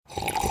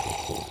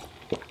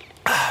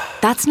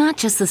That's not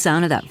just the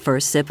sound of that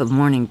first sip of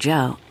Morning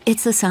Joe.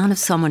 It's the sound of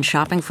someone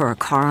shopping for a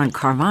car on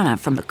Carvana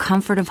from the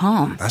comfort of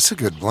home. That's a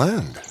good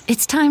blend.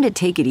 It's time to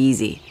take it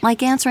easy,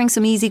 like answering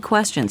some easy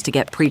questions to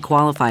get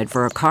pre-qualified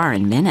for a car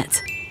in minutes.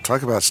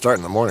 Talk about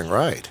starting the morning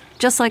right.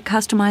 Just like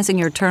customizing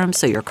your terms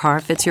so your car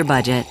fits your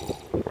budget.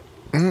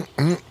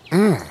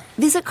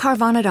 Visit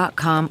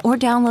Carvana.com or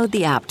download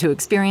the app to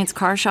experience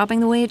car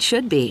shopping the way it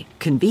should be.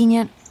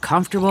 Convenient,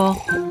 comfortable.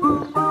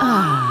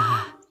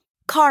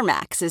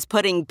 CarMax is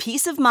putting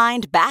peace of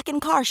mind back in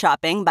car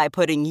shopping by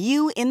putting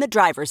you in the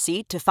driver's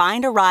seat to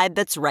find a ride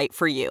that's right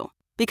for you.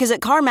 Because at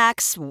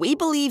CarMax, we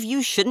believe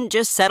you shouldn't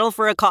just settle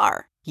for a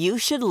car. You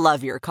should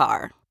love your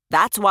car.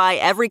 That's why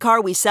every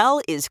car we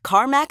sell is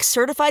CarMax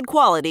certified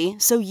quality,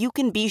 so you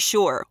can be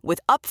sure with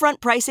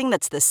upfront pricing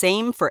that's the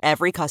same for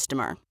every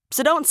customer.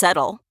 So don't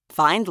settle.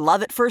 Find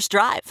love at first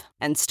drive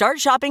and start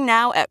shopping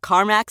now at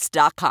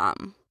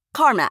CarMax.com.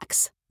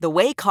 CarMax, the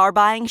way car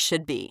buying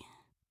should be.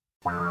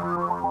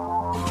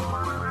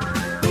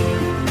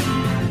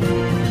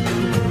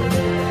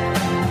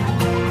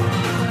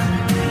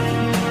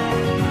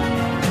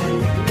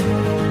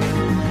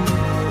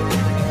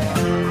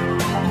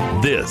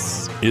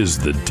 This is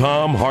the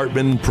Thom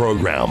Hartmann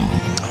Program.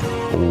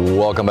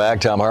 Welcome back.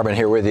 Thom Hartmann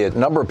here with you. A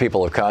number of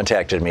people have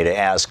contacted me to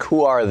ask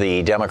who are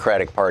the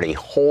Democratic Party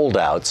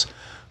holdouts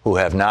who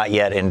have not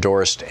yet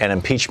endorsed an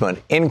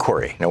impeachment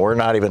inquiry. Now, we're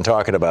not even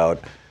talking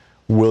about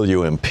will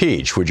you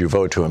impeach? Would you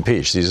vote to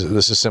impeach?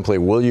 This is simply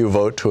will you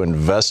vote to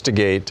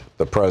investigate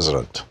the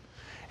president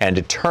and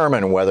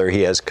determine whether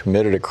he has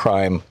committed a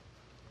crime,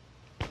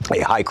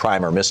 a high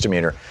crime or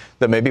misdemeanor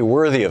that may be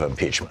worthy of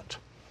impeachment.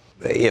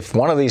 If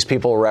one of these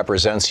people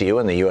represents you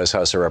in the U.S.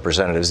 House of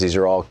Representatives, these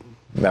are all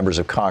members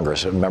of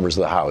Congress, members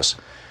of the House,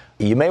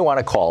 you may want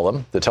to call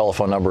them. The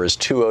telephone number is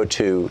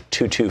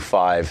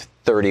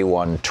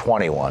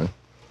 202-225-3121.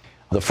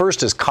 The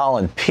first is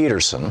Colin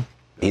Peterson.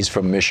 He's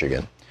from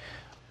Michigan.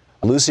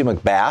 Lucy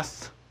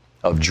McBath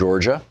of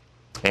Georgia.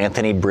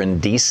 Anthony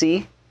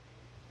Brindisi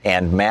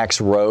and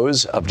Max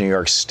Rose of New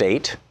York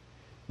State.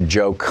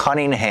 Joe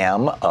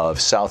Cunningham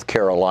of South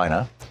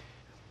Carolina.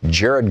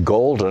 Jared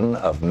Golden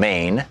of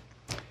Maine.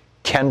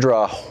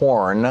 Kendra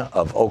Horn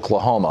of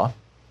Oklahoma,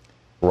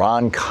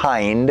 Ron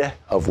Kind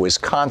of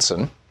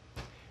Wisconsin,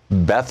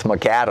 Beth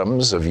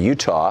McAdams of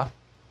Utah.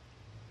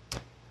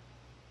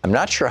 I'm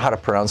not sure how to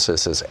pronounce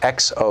this. It's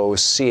Xochitl,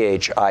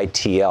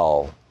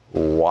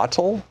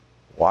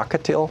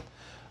 Wakatil,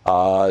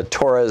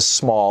 Torres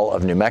Small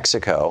of New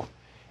Mexico,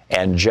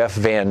 and Jeff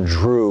Van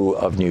Drew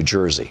of New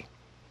Jersey.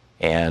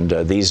 And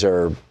these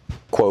are,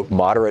 quote,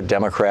 moderate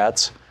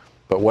Democrats,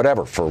 but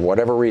whatever, for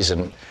whatever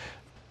reason,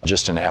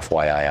 just an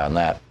FYI on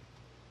that.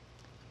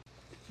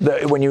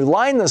 When you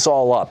line this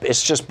all up,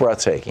 it's just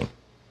breathtaking.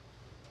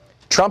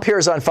 Trump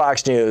hears on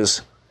Fox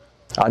News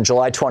on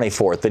July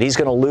 24th that he's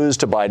going to lose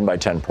to Biden by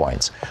 10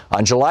 points.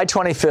 On July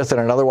 25th, in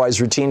an otherwise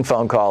routine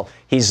phone call,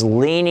 he's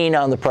leaning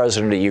on the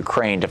president of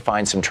Ukraine to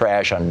find some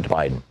trash on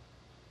Biden.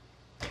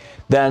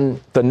 Then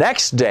the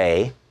next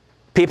day,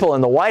 people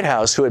in the White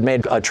House who had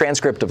made a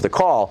transcript of the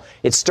call,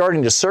 it's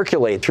starting to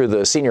circulate through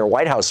the senior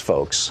White House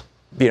folks,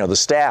 the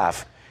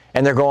staff,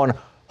 and they're going,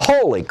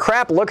 holy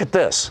crap, look at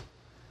this.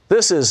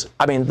 This is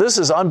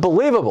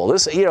unbelievable.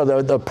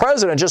 The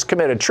president just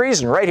committed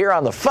treason right here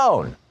on the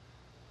phone.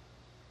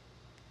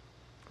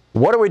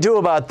 What do we do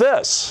about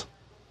this?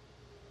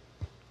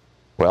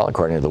 Well,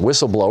 according to the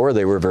whistleblower,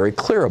 they were very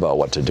clear about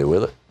what to do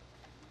with it.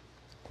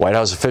 White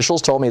House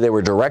officials told me they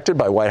were directed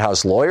by White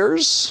House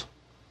lawyers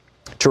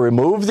to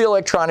remove the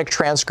electronic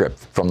transcript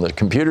from the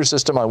computer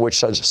system on which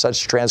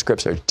such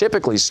transcripts are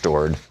typically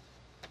stored.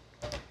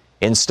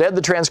 Instead,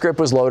 the transcript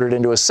was loaded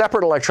into a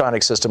separate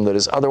electronic system that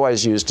is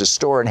otherwise used to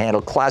store and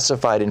handle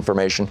classified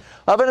information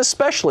of an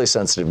especially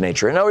sensitive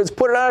nature. In other words,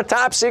 put it on a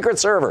top secret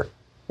server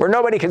where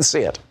nobody can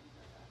see it.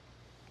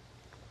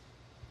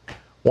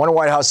 One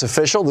White House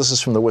official, this is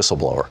from the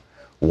whistleblower,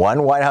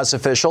 one White House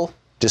official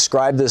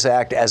described this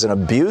act as an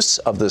abuse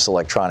of this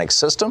electronic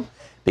system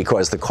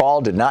because the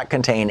call did not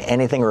contain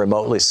anything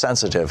remotely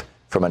sensitive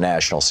from a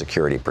national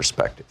security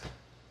perspective.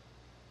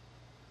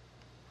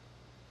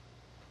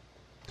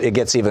 It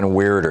gets even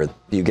weirder.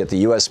 You get the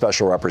U.S.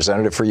 Special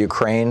Representative for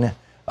Ukraine.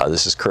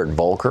 This is Kurt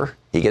Volker.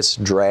 He gets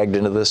dragged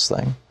into this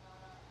thing.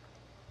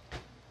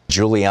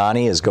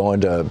 Giuliani is going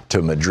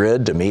to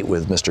Madrid to meet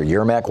with Mr.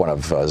 Yermak, one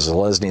of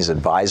Zelensky's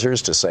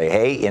advisors, to say,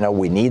 hey,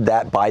 we need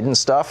that Biden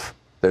stuff.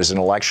 There's an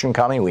election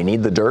coming. We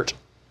need the dirt.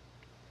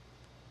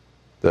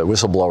 The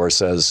whistleblower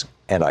says,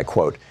 and I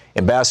quote,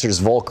 Ambassadors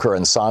Volker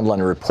and Sondland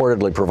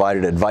reportedly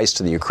provided advice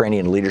to the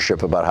Ukrainian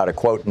leadership about how to,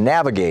 quote,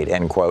 navigate,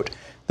 end quote,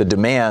 the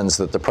demands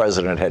that the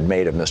president had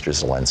made of Mr.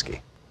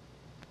 Zelensky.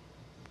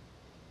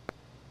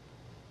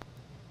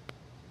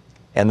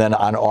 And then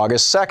on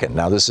August 2nd,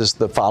 now this is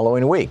the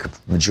following week,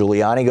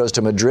 Giuliani goes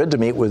to Madrid to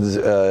meet with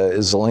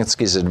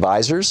Zelensky's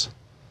advisors.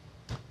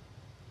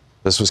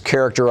 This was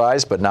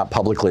characterized but not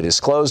publicly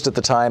disclosed at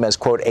the time as,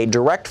 quote, a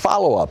direct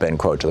follow-up, end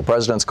quote, to the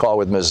president's call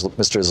with Mr.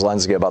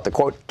 Zelensky about the,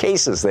 quote,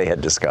 cases they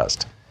had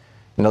discussed.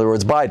 In other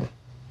words, Biden.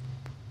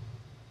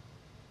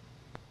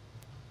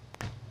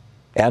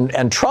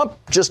 And Trump,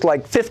 just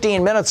like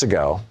 15 minutes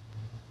ago,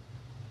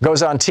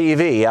 goes on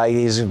TV.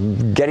 He's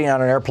getting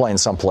on an airplane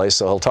someplace,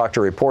 so he'll talk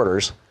to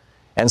reporters,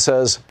 and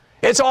says,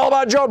 it's all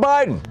about Joe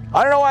Biden.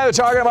 I don't know why they're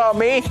talking about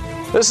me.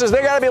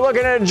 They got to be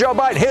looking at Joe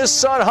Biden. His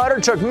son,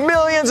 Hunter, took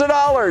millions of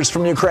dollars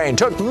from Ukraine,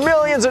 took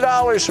millions of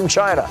dollars from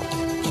China.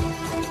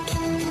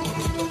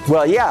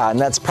 Well, yeah, and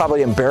that's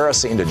probably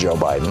embarrassing to Joe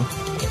Biden.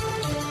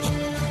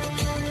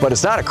 But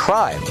it's not a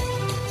crime.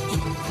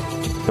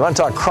 You want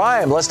to talk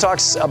crime? Let's talk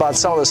about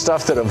some of the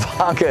stuff that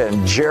Ivanka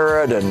and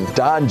Jared and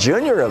Don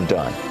Jr. have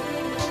done.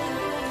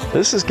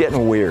 This is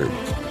getting weird.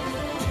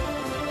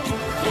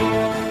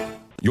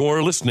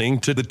 You're listening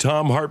to the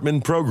Thom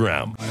Hartmann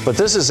Program. But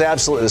this is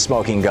absolutely the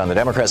smoking gun. The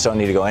Democrats don't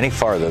need to go any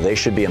farther. They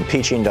should be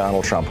impeaching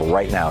Donald Trump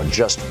right now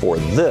just for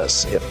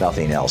this, if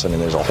nothing else. I mean,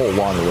 there's a whole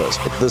long list,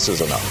 but this is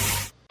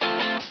enough.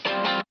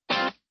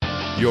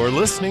 You're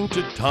listening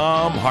to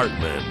Thom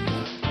Hartmann.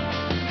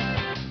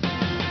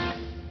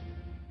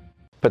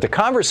 But the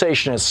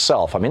conversation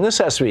itself, I mean, this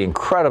has to be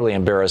incredibly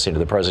embarrassing to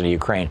the president of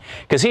Ukraine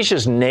because he's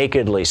just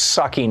nakedly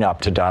sucking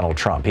up to Donald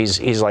Trump.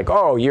 He's like,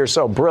 oh, you're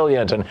so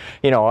brilliant. And,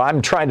 I'm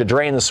trying to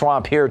drain the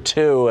swamp here,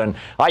 too. And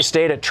I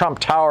stayed at Trump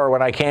Tower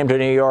when I came to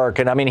New York.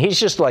 And I mean, he's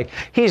just like,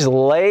 he's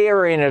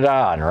layering it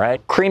on, right?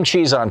 Cream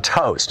cheese on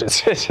toast.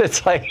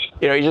 It's like,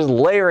 he's just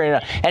layering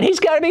it on. And he's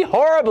got to be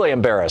horribly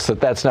embarrassed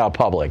that that's now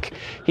public.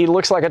 He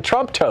looks like a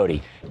Trump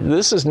toady.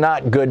 This is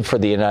not good for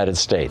the United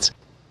States.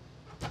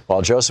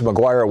 While Joseph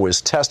Maguire was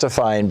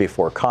testifying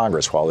before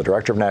Congress, while the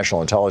Director of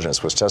National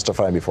Intelligence was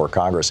testifying before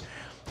Congress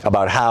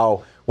about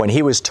how when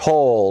he was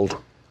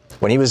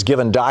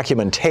given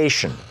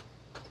documentation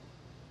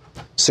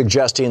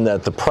suggesting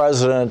that the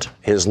president,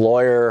 his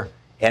lawyer,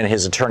 and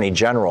his attorney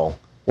general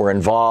were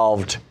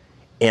involved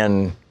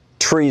in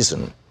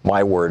treason,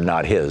 my word,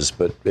 not his,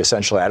 but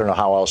essentially, I don't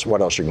know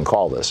what else you can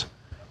call this,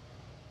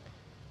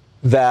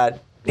 that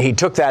he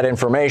took that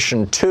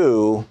information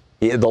to,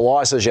 the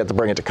law says you have to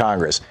bring it to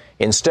Congress.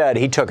 Instead,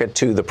 he took it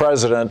to the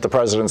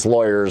president's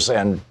lawyers,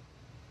 and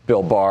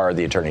Bill Barr,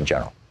 the attorney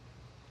general.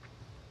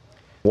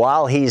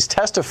 While he's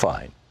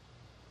testifying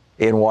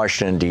in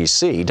Washington,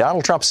 D.C.,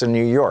 Donald Trump's in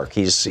New York.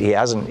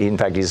 In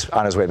fact, he's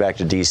on his way back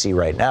to D.C.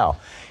 right now.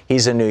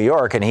 He's in New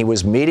York, and he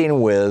was meeting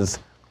with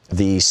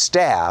the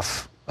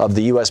staff of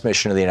the U.S.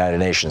 mission to the United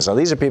Nations. Now,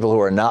 these are people who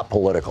are not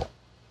political.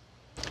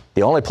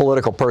 The only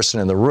political person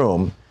in the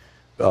room,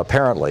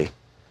 apparently,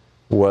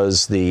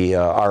 was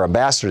our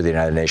ambassador to the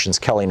United Nations,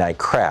 Kelly Knight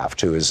Kraft,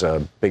 who is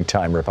a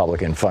big-time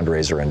Republican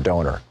fundraiser and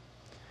donor.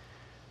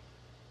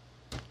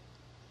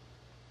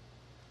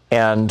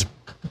 And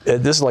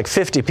this is like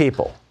 50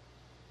 people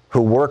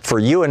who work for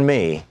you and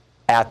me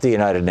at the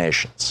United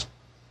Nations,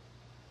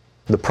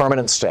 the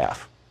permanent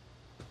staff,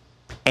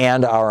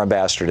 and our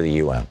ambassador to the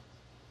UN.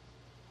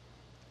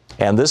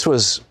 And this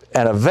was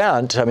an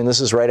event. I mean,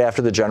 this is right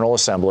after the General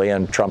Assembly,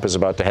 and Trump is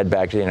about to head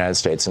back to the United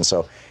States. And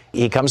so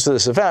he comes to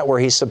this event where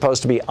he's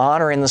supposed to be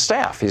honoring the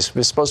staff. He's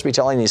supposed to be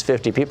telling these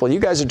 50 people, you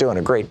guys are doing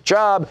a great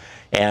job,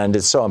 and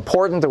it's so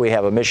important that we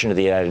have a mission to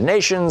the United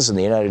Nations, and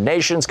the United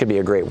Nations can be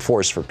a great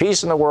force for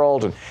peace in the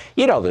world, and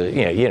yada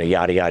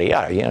yada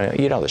yada.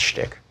 You know the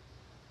shtick,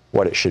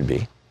 what it should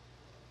be.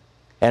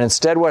 And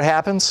instead, what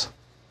happens?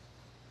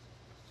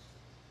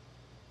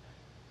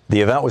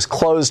 The event was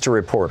closed to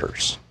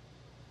reporters.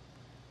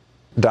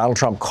 Donald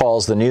Trump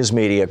calls the news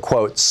media,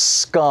 quote,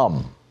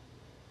 scum,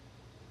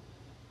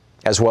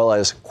 as well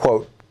as,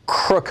 quote,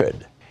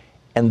 crooked.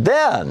 And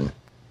then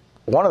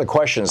one of the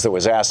questions that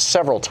was asked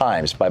several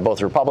times by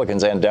both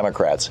Republicans and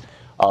Democrats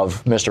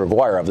of Mr.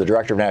 Maguire, of the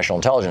Director of National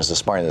Intelligence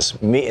this morning, this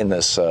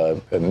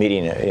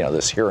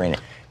hearing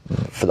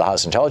for the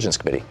House Intelligence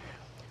Committee,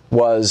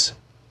 was,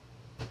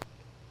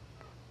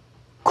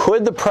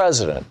 could the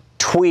president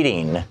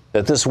tweeting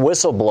that this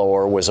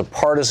whistleblower was a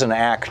partisan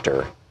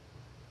actor?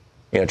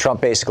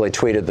 Trump basically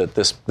tweeted that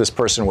this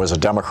person was a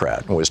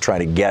Democrat and was trying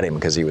to get him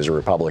because he was a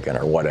Republican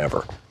or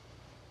whatever.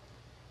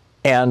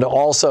 And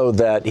also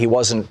that he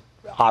wasn't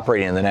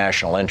operating in the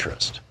national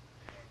interest.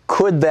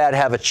 Could that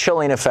have a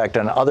chilling effect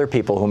on other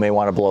people who may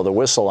want to blow the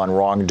whistle on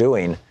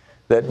wrongdoing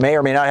that may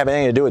or may not have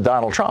anything to do with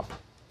Donald Trump?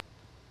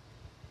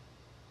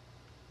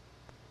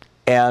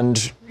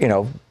 And,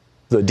 the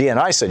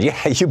DNI said,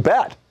 yeah, you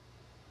bet.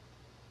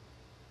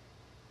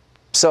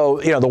 So,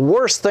 the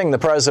worst thing the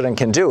president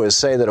can do is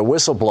say that a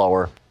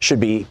whistleblower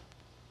should be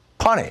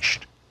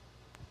punished.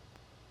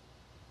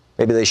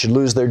 Maybe they should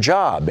lose their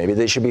job. Maybe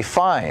they should be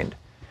fined.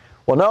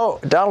 Well, no,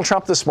 Donald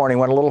Trump this morning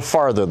went a little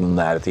farther than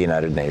that at the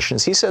United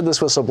Nations. He said this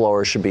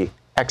whistleblower should be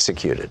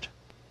executed.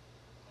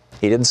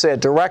 He didn't say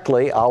it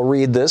directly. I'll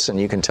read this, and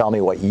you can tell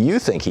me what you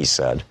think he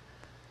said.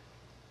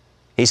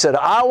 He said,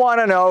 I want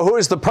to know who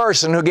is the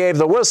person who gave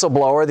the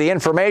whistleblower the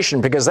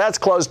information, because that's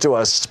close to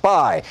a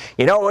spy.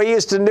 You know what we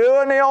used to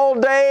do in the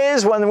old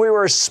days when we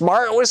were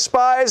smart with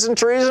spies and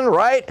treason,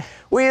 right?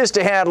 We used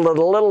to handle it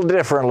a little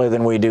differently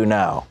than we do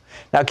now.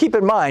 Now, keep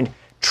in mind,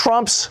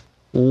 Trump's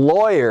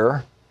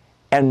lawyer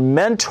and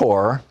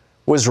mentor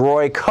was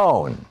Roy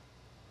Cohn.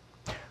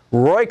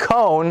 Roy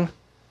Cohn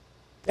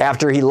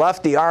after he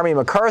left the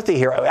Army-McCarthy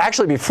hearing,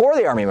 actually before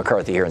the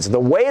Army-McCarthy hearings, the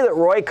way that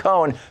Roy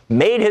Cohn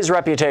made his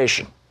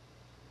reputation.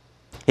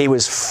 He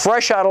was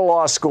fresh out of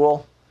law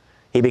school.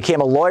 He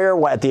became a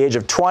lawyer at the age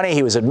of 20.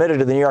 He was admitted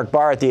to the New York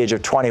bar at the age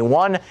of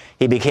 21.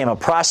 He became a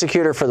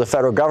prosecutor for the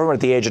federal government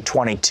at the age of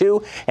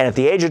 22. And at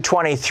the age of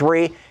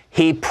 23,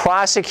 he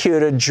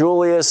prosecuted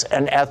Julius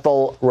and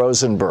Ethel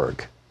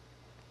Rosenberg.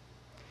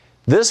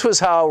 This was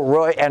how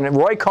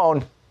Roy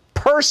Cohn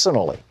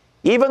personally,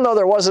 even though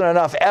there wasn't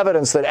enough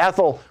evidence that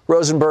Ethel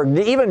Rosenberg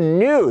even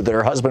knew that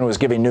her husband was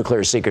giving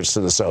nuclear secrets to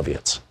the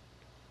Soviets.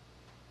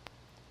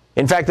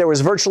 In fact, there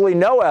was virtually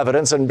no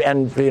evidence, and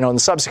in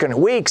subsequent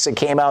weeks, it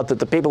came out that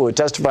the people who had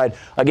testified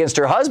against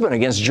her husband,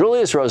 against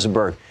Julius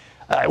Rosenberg,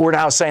 were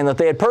now saying that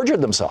they had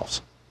perjured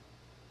themselves.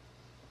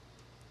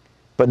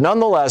 But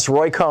nonetheless,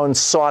 Roy Cohn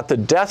sought the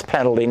death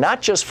penalty,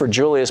 not just for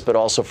Julius, but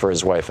also for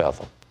his wife,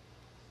 Ethel.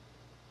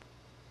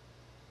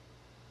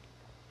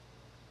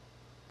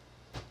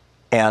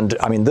 And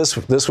I mean, this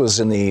was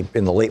in the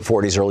late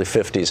 40s, early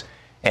 50s,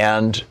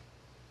 and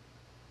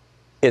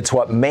it's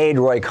what made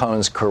Roy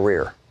Cohn's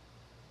career.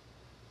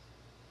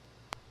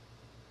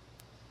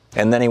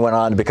 And then he went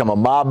on to become a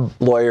mob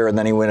lawyer, and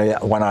then he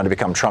went on to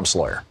become Trump's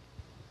lawyer.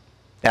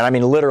 And I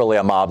mean literally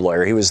a mob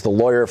lawyer. He was the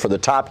lawyer for the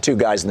top two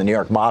guys in the New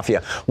York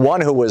Mafia,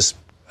 one who was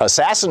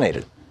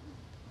assassinated,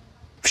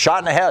 shot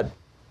in the head.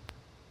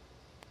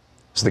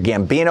 It's the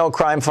Gambino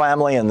crime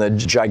family and the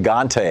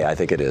Gigante, I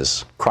think it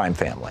is, crime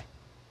family.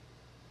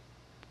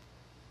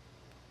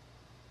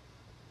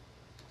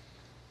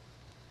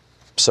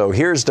 So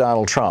here's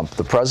Donald Trump,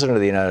 the president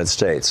of the United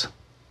States,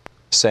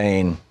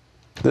 saying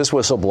this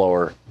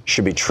whistleblower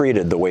should be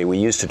treated the way we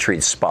used to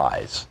treat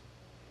spies.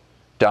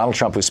 Donald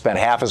Trump, who spent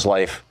half his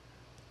life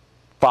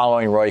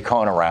following Roy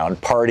Cohn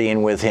around,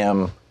 partying with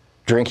him,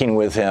 drinking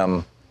with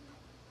him.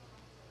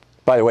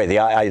 By the way,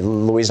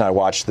 Louise and I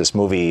watched this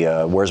movie,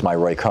 Where's My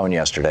Roy Cohn,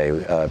 yesterday,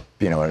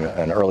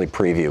 an early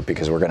preview,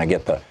 because we're going to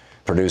get the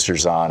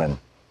producers on and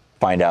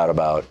find out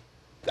about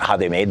how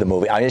they made the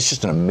movie. I mean, it's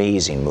just an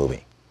amazing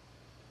movie.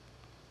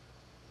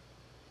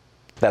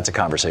 That's a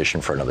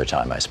conversation for another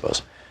time, I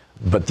suppose.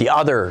 But the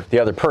other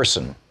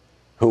person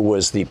who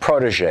was the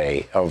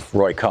protege of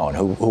Roy Cohn,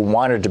 who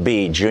wanted to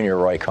be Junior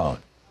Roy Cohn,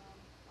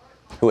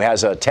 who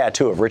has a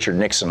tattoo of Richard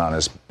Nixon on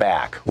his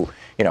back,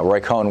 Roy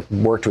Cohn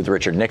worked with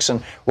Richard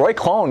Nixon. Roy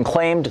Cohn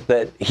claimed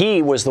that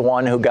he was the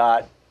one who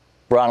got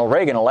Ronald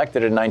Reagan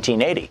elected in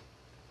 1980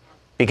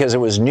 because it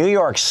was New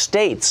York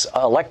State's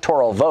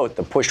electoral vote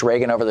that pushed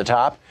Reagan over the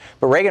top.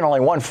 But Reagan only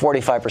won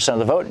 45% of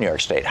the vote in New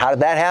York State. How did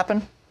that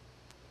happen?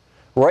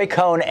 Roy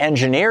Cohn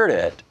engineered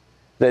it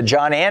that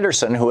John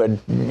Anderson, who had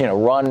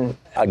run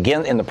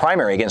again in the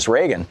primary against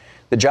Reagan,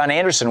 that John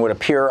Anderson would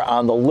appear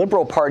on the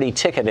Liberal Party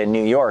ticket in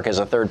New York as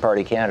a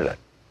third-party candidate.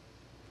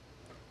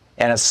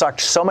 And it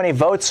sucked so many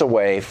votes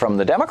away from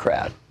the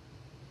Democrat,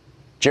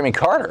 Jimmy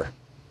Carter,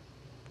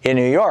 in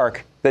New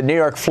York, that New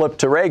York flipped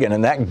to Reagan,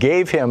 and that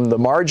gave him the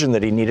margin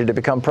that he needed to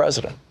become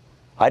president.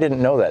 I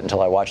didn't know that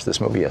until I watched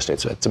this movie yesterday.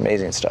 So it's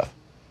amazing stuff.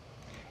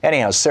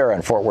 Anyhow, Sarah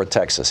in Fort Worth,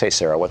 Texas. Hey,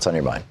 Sarah, what's on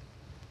your mind?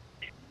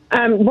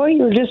 Well,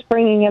 you were just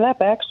bringing it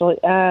up, actually.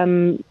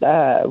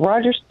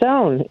 Roger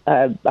Stone,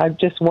 I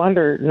just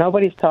wonder,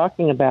 nobody's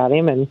talking about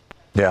him. And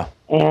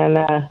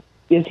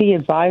is he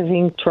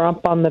advising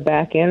Trump on the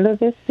back end of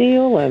this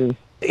deal? And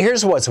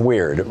here's what's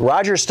weird.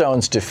 Roger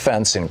Stone's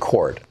defense in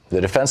court, the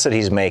defense that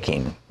he's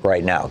making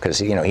right now, because,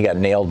 he got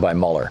nailed by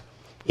Mueller,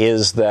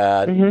 is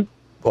that,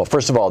 well,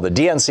 first of all, the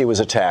DNC was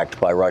attacked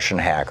by Russian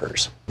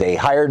hackers. They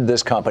hired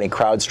this company,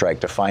 CrowdStrike,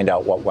 to find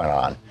out what went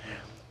on.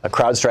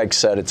 CrowdStrike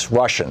said it's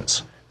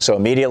Russians. So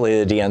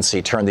immediately the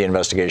DNC turned the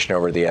investigation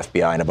over to the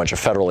FBI, and a bunch of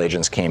federal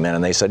agents came in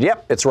and they said,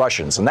 yep, it's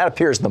Russians. And that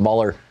appears in the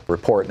Mueller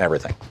report and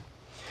everything.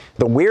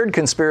 The weird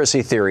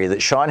conspiracy theory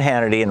that Sean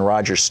Hannity and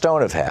Roger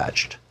Stone have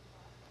hatched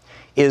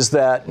is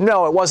that,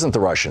 no, it wasn't the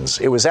Russians.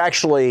 It was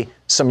actually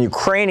some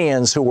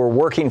Ukrainians who were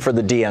working for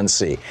the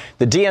DNC.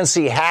 The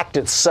DNC hacked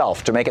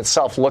itself to make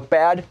itself look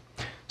bad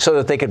so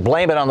that they could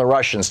blame it on the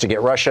Russians to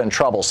get Russia in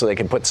trouble so they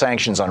could put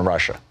sanctions on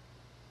Russia.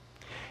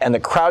 And the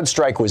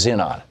CrowdStrike was in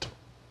on it.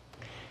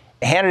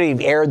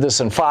 Hannity aired this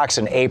in Fox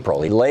in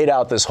April. He laid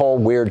out this whole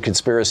weird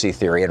conspiracy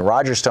theory, and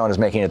Roger Stone is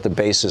making it the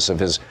basis of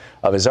his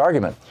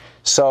argument.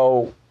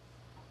 So,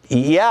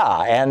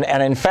 yeah, and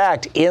in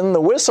fact, in the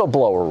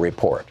whistleblower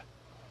report,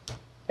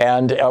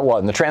 and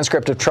in the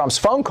transcript of Trump's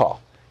phone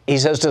call, he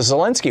says to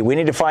Zelensky, we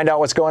need to find out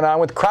what's going on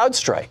with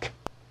CrowdStrike,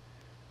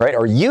 right?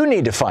 Or you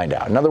need to find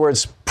out. In other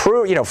words,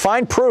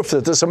 find proof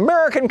that this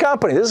American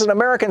company, this is an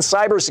American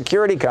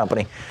cybersecurity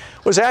company,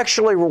 was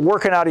actually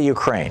working out of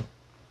Ukraine.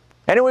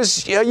 And it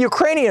was a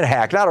Ukrainian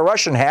hack, not a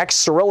Russian hack.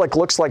 Cyrillic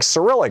looks like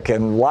Cyrillic,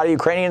 and a lot of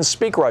Ukrainians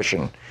speak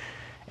Russian.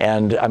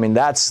 And, I mean,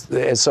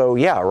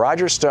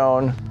 Roger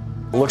Stone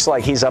looks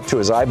like he's up to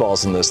his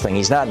eyeballs in this thing.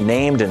 He's not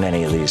named in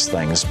any of these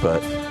things,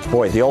 but,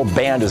 boy, the old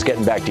band is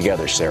getting back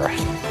together, Sarah.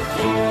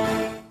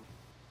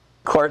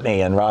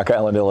 Courtney in Rock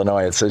Island,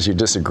 Illinois, it says you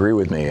disagree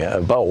with me.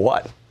 About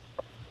what?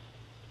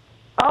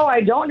 Oh,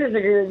 I don't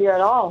disagree with you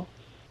at all.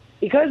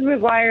 Because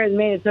McGuire has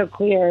made it so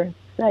clear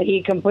that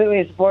he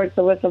completely supports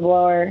the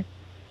whistleblower,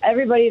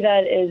 everybody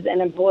that is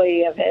an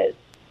employee of his.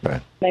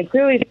 Right. And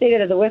clearly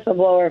stated that the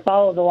whistleblower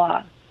followed the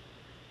law.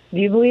 Do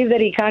you believe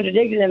that he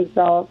contradicted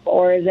himself,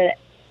 or is it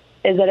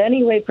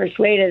any way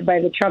persuaded by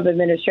the Trump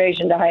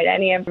administration to hide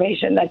any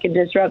information that could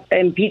disrupt the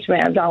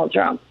impeachment of Donald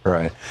Trump?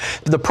 Right.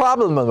 The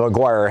problem that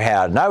McGuire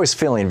had, and I was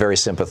feeling very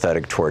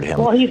sympathetic toward him.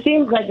 Well, he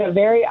seems like a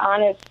very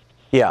honest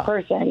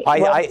person.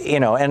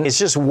 And it's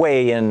just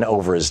way in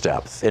over his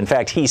depth. In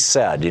fact, he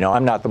said,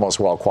 I'm not the most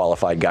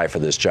well-qualified guy for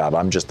this job.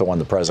 I'm just the one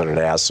the president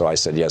asked. So I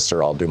said, yes,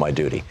 sir, I'll do my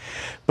duty.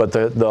 But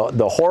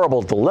the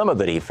horrible dilemma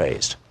that he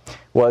faced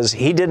was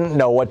he didn't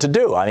know what to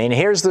do. I mean,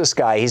 here's this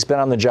guy. He's been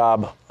on the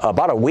job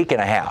about a week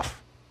and a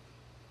half.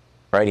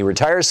 Right? He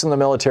retires from the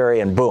military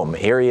and boom,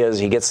 here he is.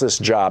 He gets this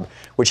job,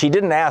 which he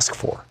didn't ask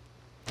for.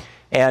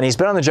 And he's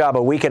been on the job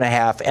a week and a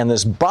half, and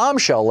this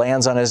bombshell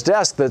lands on his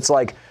desk that's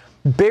like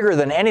bigger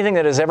than anything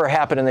that has ever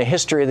happened in the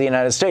history of the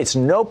United States.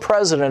 No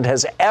president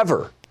has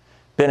ever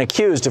been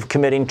accused of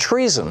committing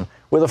treason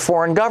with a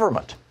foreign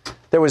government.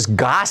 There was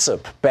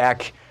gossip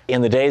back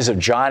in the days of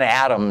John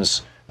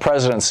Adams'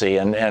 presidency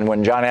and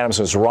when John Adams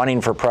was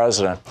running for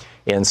president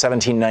in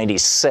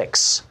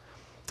 1796,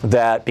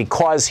 that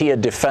because he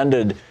had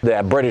defended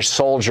that British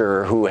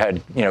soldier who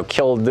had,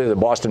 killed the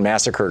Boston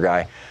Massacre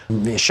guy,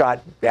 he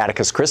shot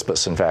Atticus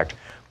Crispus, in fact,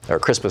 or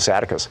Crispus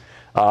Atticus.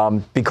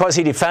 Because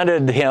he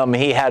defended him,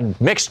 he had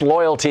mixed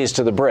loyalties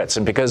to the Brits,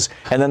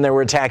 and then they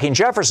were attacking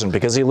Jefferson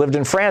because he lived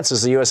in France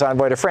as the U.S.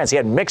 envoy to France. He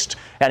had mixed,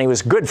 and he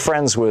was good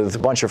friends with a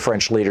bunch of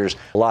French leaders,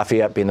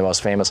 Lafayette being the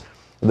most famous.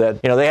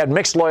 That they had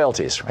mixed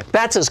loyalties. Right?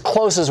 That's as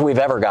close as we've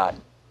ever gotten.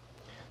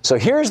 So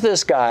here's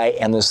this guy,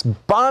 and this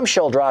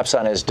bombshell drops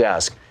on his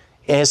desk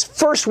in his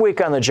first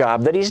week on the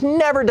job that he's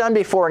never done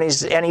before,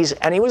 and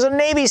he was a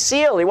Navy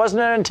SEAL. He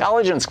wasn't an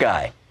intelligence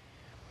guy.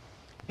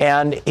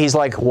 And he's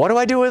like, what do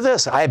I do with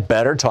this? I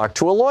better talk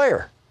to a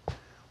lawyer.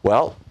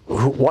 Well,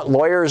 what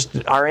lawyers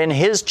are in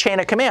his chain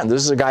of command?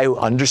 This is a guy who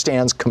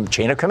understands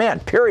chain of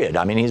command, period.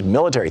 I mean, he's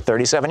military,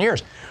 37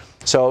 years.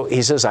 So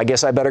he says, I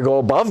guess I better go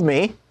above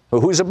me.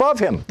 Who's above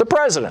him? The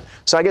president.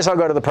 So I guess I'll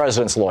go to the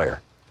president's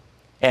lawyer.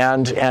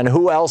 And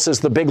who else is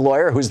the big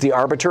lawyer? Who's the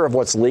arbiter of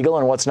what's legal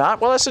and what's not?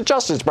 Well, that's the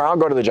Justice Department.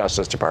 I'll go to the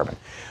Justice Department.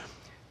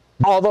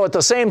 Although at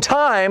the same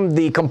time,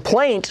 the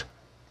complaint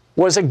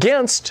was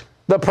against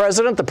the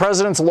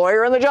president's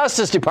lawyer, and the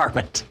Justice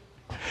Department.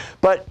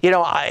 But,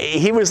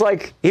 he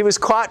was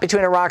caught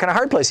between a rock and a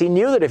hard place. He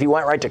knew that if he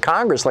went right to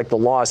Congress, like the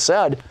law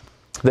said,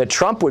 that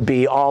Trump would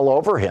be all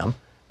over him.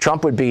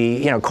 Trump would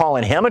be,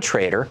 calling him a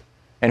traitor.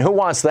 And who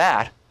wants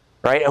that,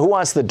 right? Who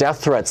wants the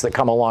death threats that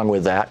come along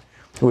with that,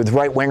 with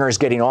right-wingers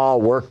getting all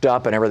worked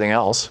up and everything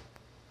else?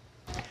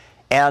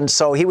 And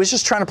so he was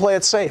just trying to play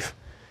it safe.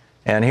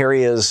 And here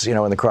he is,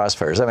 in the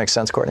crossfire. Does that make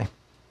sense, Courtney?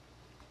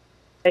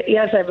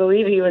 Yes, I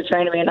believe he was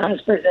trying to be an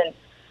honest person.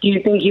 Do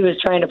you think he was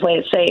trying to play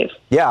it safe?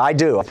 Yeah, I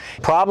do.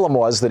 Problem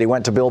was that he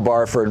went to Bill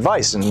Barr for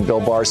advice, and Bill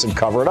Barr said,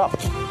 cover it up.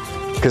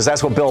 Because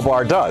that's what Bill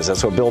Barr does.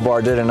 That's what Bill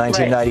Barr did in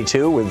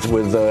 1992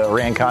 with the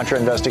Iran-Contra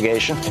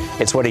investigation.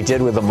 It's what he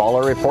did with the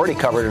Mueller report. He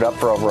covered it up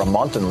for over a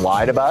month and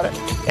lied about it.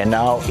 And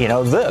now,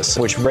 this,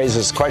 which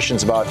raises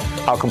questions about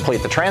how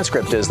complete the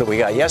transcript is that we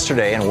got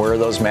yesterday and where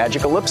those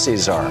magic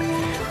ellipses are.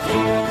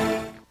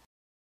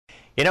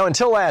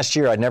 Until last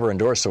year, I'd never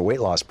endorsed a weight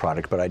loss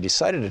product, but I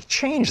decided to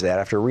change that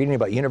after reading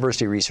about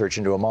university research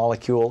into a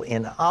molecule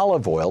in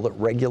olive oil that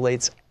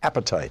regulates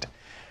appetite.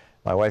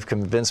 My wife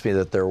convinced me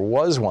that there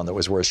was one that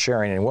was worth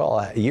sharing, and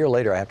a year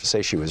later, I have to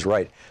say she was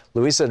right.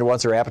 Louise said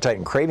once her appetite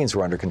and cravings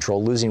were under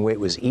control, losing weight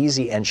was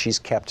easy, and she's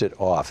kept it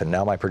off. And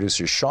now my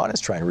producer, Sean, is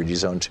trying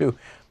Riduzone, too.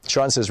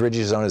 Sean says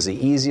Riduzone is the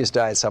easiest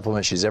diet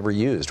supplement she's ever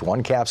used.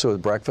 One capsule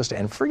with breakfast,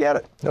 and forget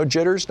it. No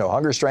jitters, no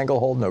hunger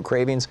stranglehold, no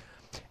cravings.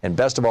 And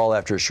best of all,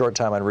 after a short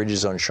time on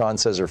Riduzone, Sean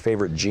says her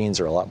favorite jeans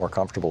are a lot more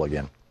comfortable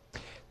again.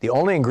 The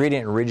only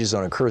ingredient in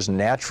Riduzone occurs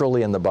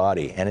naturally in the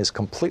body and is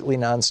completely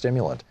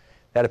non-stimulant.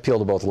 That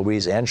appealed to both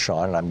Louise and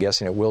Sean, and I'm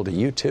guessing it will to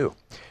you, too.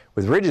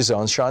 With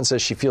Riduzone, Sean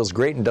says she feels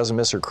great and doesn't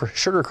miss her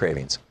sugar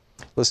cravings.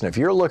 Listen, if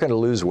you're looking to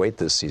lose weight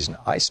this season,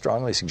 I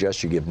strongly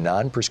suggest you give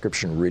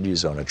non-prescription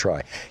Riduzone a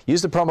try.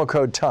 Use the promo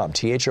code THOM,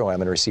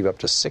 T-H-O-M, and receive up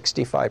to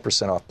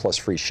 65% off plus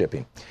free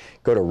shipping.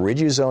 Go to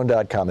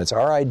riduzone.com. It's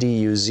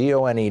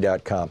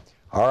RIDUZONE.com.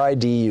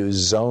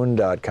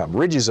 RIDUZone.com.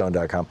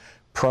 Riduzone.com.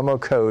 Promo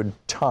code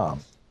THOM.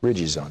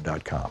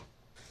 Riduzone.com.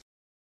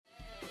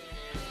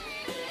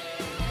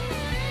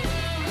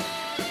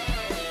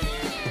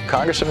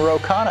 Congressman Ro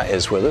Khanna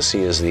is with us.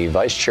 He is the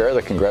vice chair of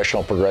the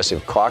Congressional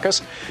Progressive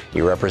Caucus. He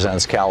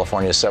represents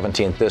California's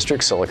 17th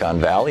District,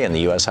 Silicon Valley, in the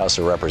U.S. House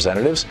of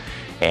Representatives.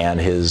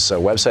 And his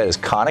website is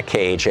Khanna,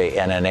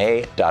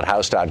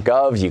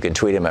 KHANNA.house.gov. You can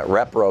tweet him at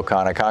Rep. Ro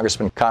Khanna.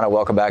 Congressman Khanna,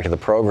 welcome back to the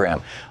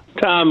program.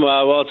 Tom,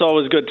 well, it's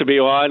always good to be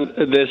on.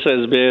 This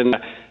has been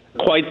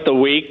quite the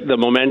week. The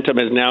momentum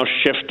has now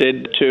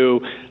shifted to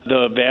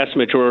the vast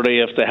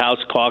majority of the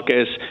House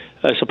caucus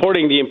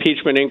supporting the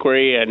impeachment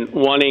inquiry and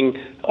wanting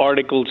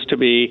articles to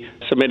be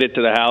submitted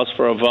to the House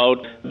for a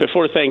vote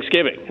before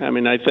Thanksgiving. I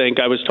mean, I think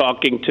I was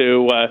talking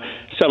to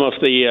some of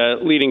the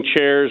leading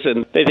chairs,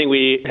 and they think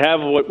we have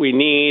what we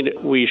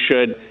need. We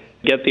should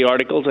get the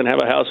articles and have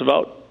a House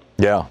vote.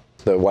 Yeah.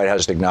 The White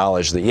House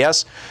acknowledged that,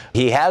 yes,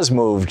 he has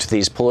moved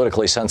these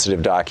politically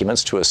sensitive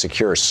documents to a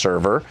secure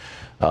server.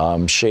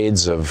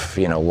 Shades of,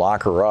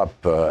 lock her up.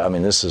 I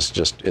mean, it's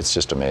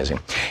just amazing.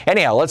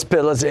 Anyhow, let's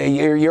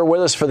you're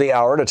with us for the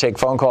hour to take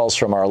phone calls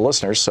from our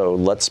listeners, so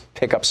let's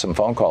pick up some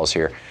phone calls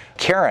here.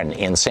 Karen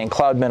in St.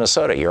 Cloud,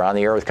 Minnesota, you're on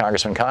the air with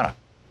Congressman Khanna.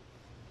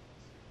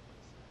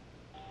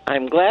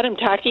 I'm glad I'm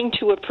talking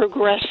to a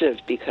progressive,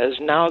 because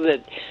now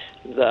that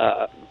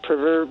the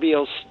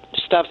proverbial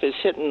stuff is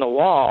hitting the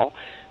wall,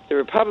 the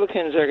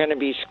Republicans are going to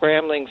be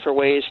scrambling for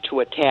ways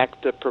to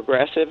attack the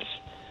progressives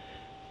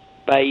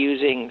by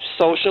using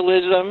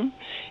socialism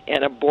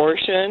and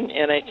abortion,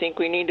 and I think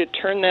we need to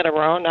turn that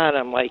around on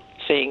them, like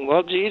saying,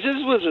 well, Jesus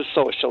was a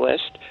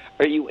socialist.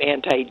 Are you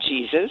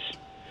anti-Jesus?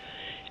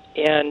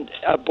 And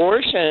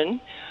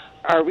abortion,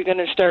 are we going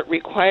to start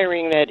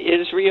requiring that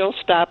Israel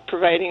stop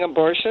providing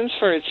abortions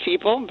for its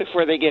people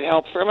before they get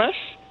help from us?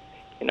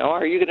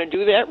 Are you going to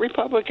do that,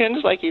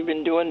 Republicans, like you've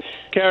been doing?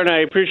 Karen,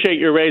 I appreciate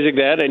you raising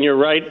that, and you're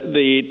right.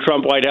 The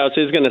Trump White House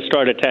is going to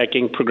start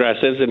attacking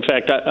progressives. In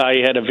fact,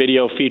 I had a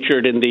video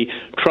featured in the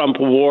Trump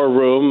War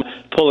Room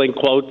pulling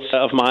quotes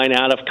of mine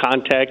out of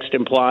context,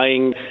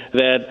 implying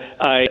that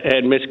I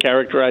had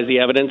mischaracterized the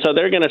evidence. So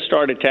they're going to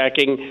start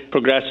attacking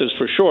progressives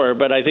for sure.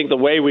 But I think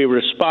the way we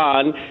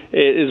respond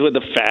is with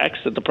the facts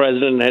that the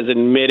president has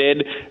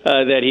admitted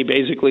that he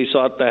basically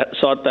sought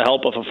the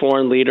help of a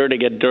foreign leader to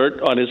get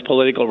dirt on his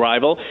political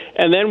rival.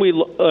 And then we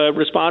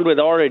respond with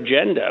our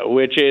agenda,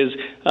 which is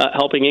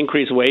helping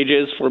increase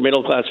wages for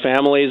middle-class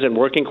families and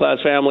working-class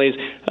families,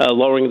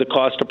 lowering the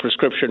cost of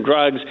prescription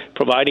drugs,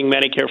 providing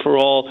Medicare for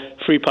all,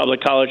 free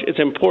public college. It's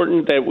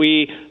important that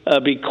we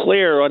be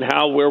clear on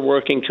how we're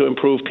working to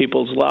improve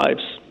people's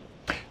lives.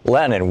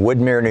 Len in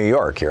Woodmere, New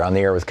York, you're on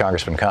the air with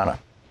Congressman Khanna.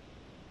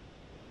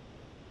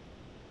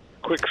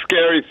 Quick,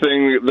 scary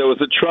thing. There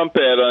was a Trump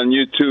ad on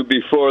YouTube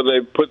before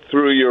they put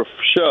through your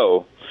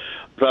show.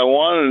 I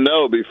want to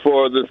know,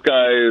 before this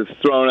guy is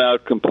thrown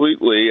out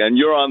completely, and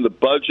you're on the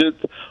budget,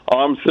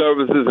 armed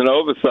services, and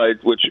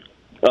oversight, which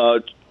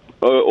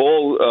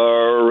all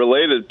are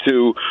related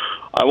to,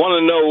 I want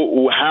to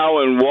know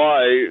how and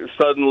why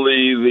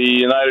suddenly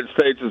the United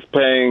States is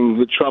paying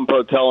the Trump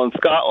Hotel in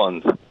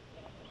Scotland.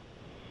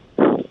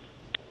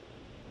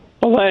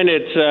 Well, and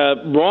it's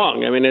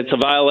wrong. I mean, it's a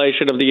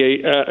violation of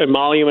the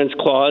emoluments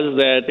clause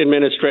that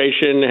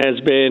administration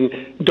has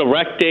been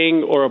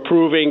directing or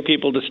approving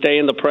people to stay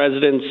in the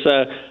president's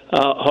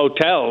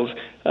hotels.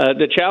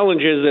 The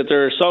challenge is that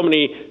there are so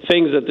many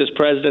things that this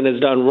president has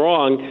done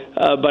wrong,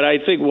 but I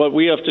think what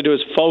we have to do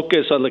is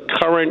focus on the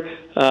current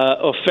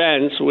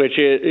offense, which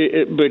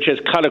has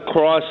cut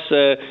across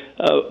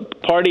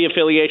party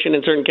affiliation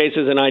in certain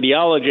cases and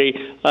ideology.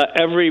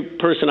 Every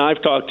person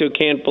I've talked to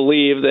can't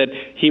believe that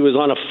he was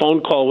on a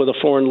phone call with a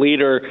foreign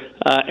leader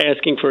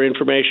asking for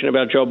information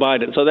about Joe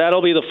Biden. So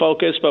that'll be the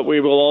focus, but we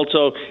will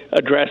also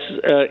address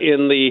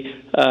in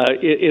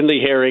the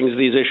hearings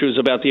these issues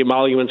about the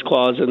emoluments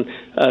clause and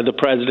the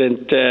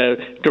president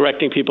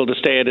directing people to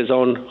stay at his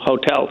own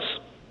hotels.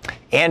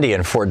 Andy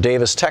in Fort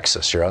Davis,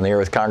 Texas. You're on the air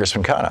with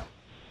Congressman Khanna.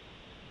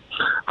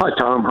 Hi,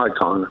 Tom. Hi,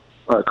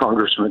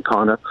 Congressman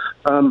Khanna.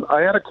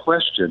 I had a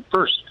question.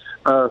 First,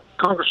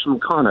 Congressman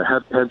Khanna,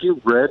 have you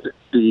read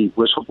the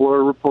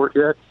whistleblower report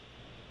yet?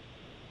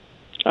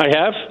 I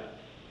have.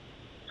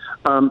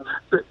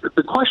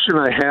 The question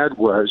I had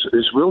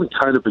is really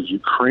kind of a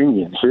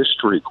Ukrainian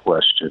history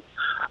question.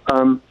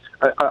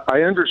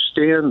 I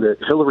understand that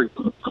Hillary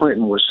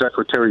Clinton was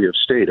Secretary of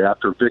State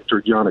after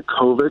Viktor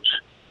Yanukovych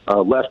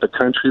left the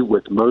country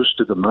with most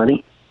of the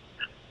money,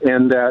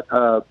 and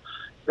that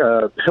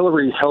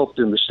Hillary helped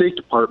in the State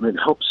Department,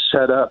 helped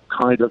set up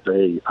kind of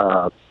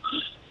a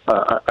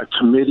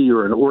committee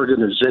or an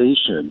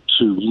organization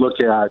to look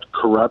at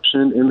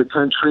corruption in the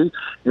country.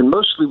 And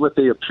mostly what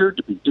they appeared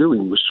to be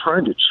doing was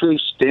trying to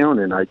chase down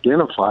and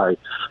identify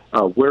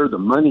where the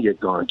money had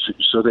gone to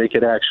so they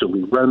could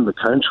actually run the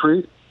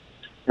country.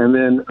 And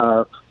then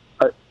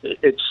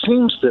it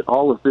seems that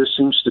all of this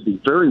seems to be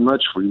very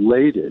much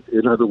related.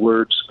 In other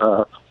words,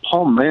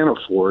 Paul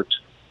Manafort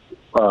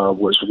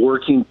was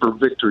working for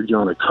Viktor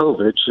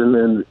Yanukovych, and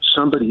then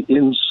somebody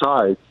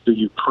inside the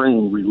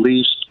Ukraine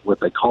released what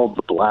they called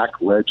the Black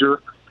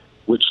Ledger,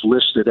 which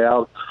listed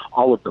out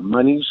all of the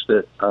monies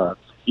that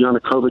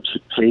Yanukovych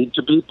had paid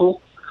to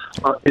people.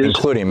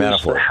 Including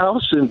Manafort. The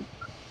House in,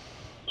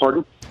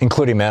 pardon?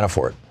 Including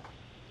Manafort.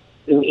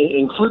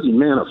 Including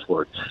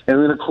Manafort.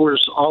 And then, of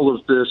course, all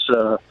of this...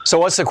 so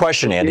what's the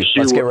question, Andy?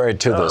 Let's get right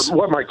to this.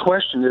 What my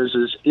question is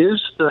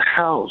the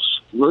House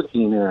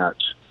looking at,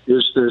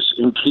 is this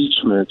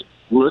impeachment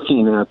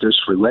looking at this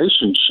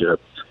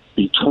relationship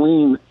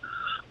between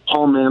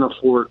Paul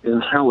Manafort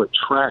and how it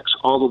tracks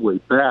all the way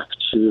back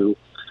to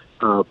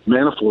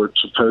Manafort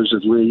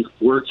supposedly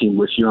working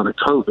with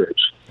Yanukovych?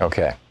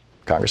 Okay.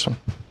 Congressman?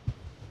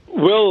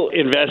 We'll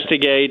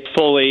investigate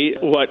fully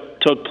what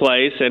took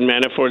place and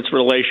Manafort's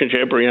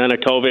relationship, or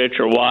Yanukovych,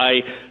 or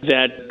why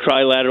that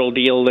trilateral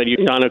deal that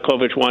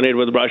Yanukovych wanted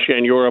with Russia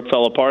and Europe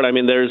fell apart. I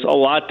mean, there's a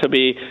lot to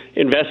be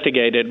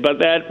investigated, but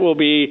that will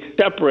be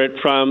separate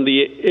from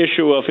the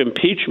issue of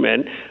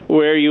impeachment,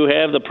 where you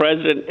have the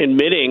president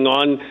admitting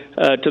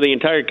to the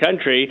entire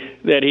country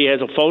that he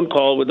has a phone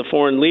call with the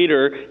foreign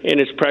leader and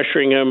is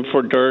pressuring him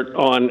for dirt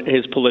on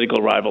his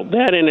political rival.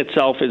 That in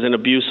itself is an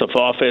abuse of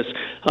office,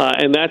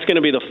 and that's going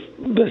to be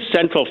the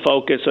central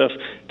focus of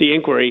the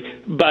inquiry.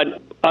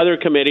 But other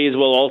committees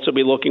will also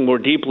be looking more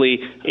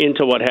deeply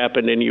into what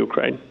happened in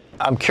Ukraine.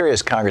 I'm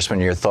curious, Congressman,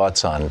 your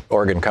thoughts on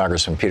Oregon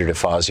Congressman Peter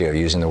DeFazio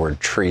using the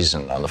word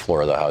treason on the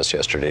floor of the House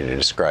yesterday to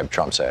describe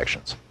Trump's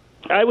actions.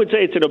 I would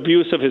say it's an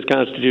abuse of his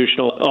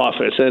constitutional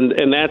office,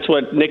 and that's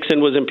what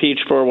Nixon was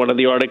impeached for. One of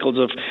the articles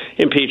of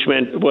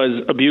impeachment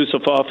was abuse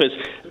of office.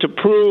 To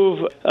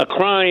prove a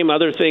crime,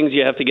 other things,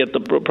 you have to get the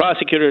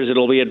prosecutors.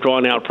 It'll be a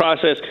drawn-out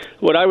process.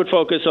 What I would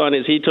focus on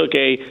is he took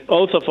a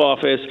oath of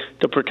office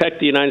to protect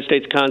the United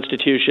States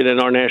Constitution and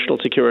our national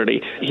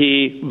security.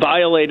 He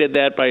violated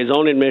that by his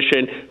own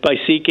admission by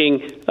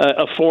seeking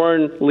a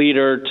foreign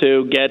leader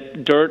to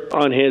get dirt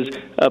on his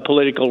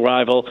political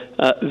rival.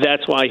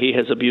 That's why he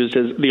has abused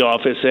the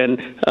office and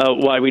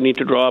why we need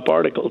to draw up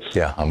articles.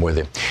 Yeah, I'm with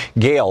you.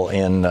 Gail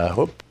in,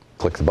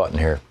 click the button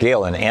here.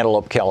 Gail in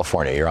Antelope,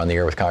 California. You're on the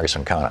air with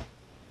Congressman Khanna.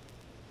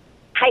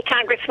 Hi,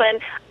 Congressman.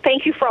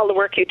 Thank you for all the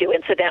work you do,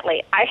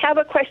 incidentally. I have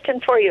a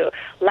question for you.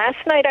 Last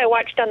night I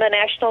watched on the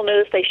national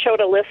news, they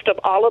showed a list of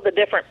all of the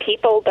different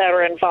people that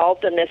are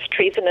involved in this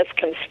treasonous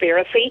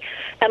conspiracy,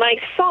 and I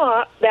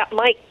saw that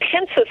Mike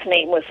Pence's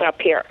name was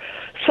up here.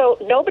 So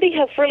nobody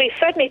has really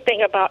said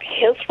anything about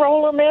his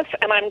role in this,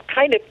 and I'm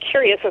kind of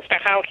curious as to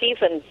how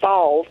he's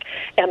involved.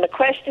 And the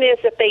question is,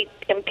 if they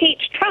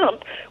impeach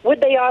Trump,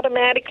 would they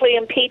automatically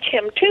impeach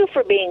him, too,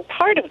 for being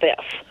part of this?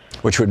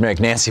 Which would make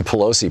Nancy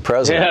Pelosi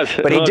president. Yes,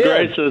 but he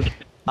did. Gracious.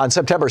 On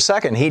September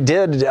 2nd, he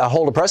did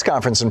hold a press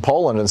conference in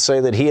Poland and say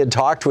that he had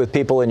talked with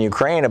people in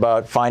Ukraine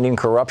about finding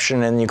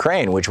corruption in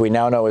Ukraine, which we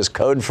now know is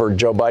code for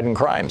Joe Biden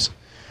crimes.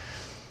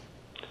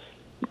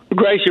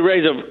 Grace, you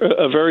raise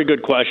a very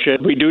good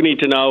question. We do need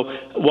to know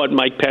what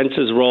Mike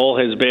Pence's role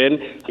has been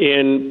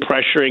in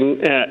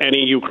pressuring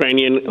any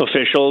Ukrainian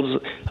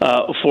officials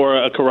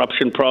for a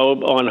corruption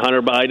probe on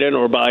Hunter Biden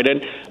or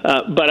Biden.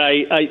 But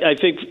I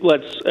think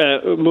let's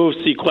move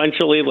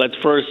sequentially. Let's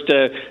first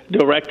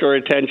direct our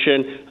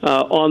attention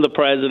on the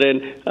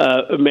president,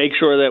 make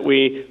sure that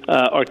we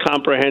are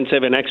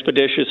comprehensive and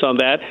expeditious on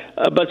that.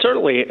 But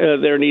certainly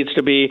there needs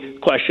to be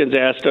questions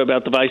asked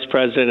about the vice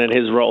president and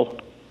his role.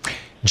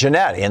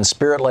 Jeanette in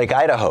Spirit Lake,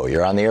 Idaho.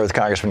 You're on the air with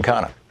Congressman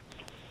Khanna.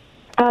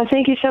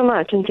 Thank you so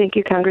much, and thank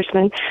you,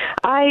 Congressman.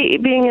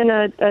 Being in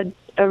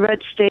a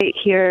red state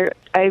here,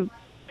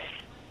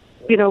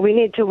 we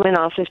need to win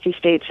all 50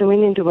 states, and we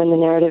need to win the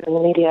narrative in the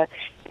media.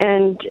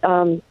 And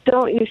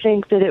don't you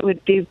think that it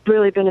would be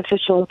really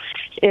beneficial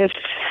if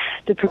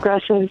the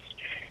progressives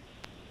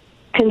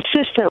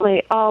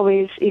consistently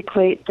always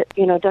equate,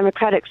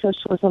 democratic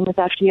socialism with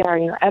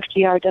FDR,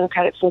 FDR,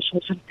 democratic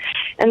socialism.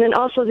 And then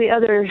also the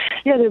other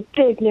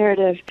big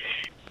narrative,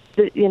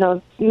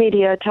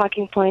 media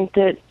talking point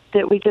that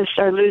we just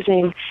are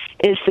losing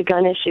is the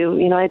gun issue.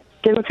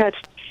 Democrats,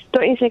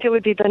 don't you think it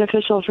would be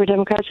beneficial for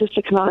Democrats just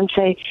to come out and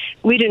say,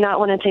 we do not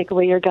want to take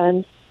away your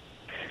guns?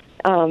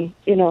 Obviously,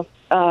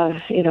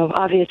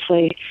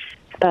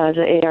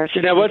 the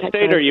AR-15. Now, what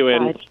state are you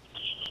in?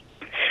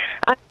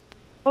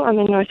 I'm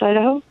in North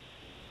Idaho.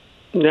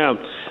 Yeah.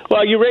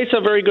 Well, you raise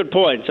some very good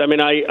points. I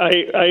mean,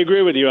 I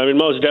agree with you. I mean,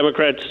 most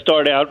Democrats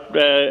start out,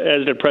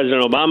 as did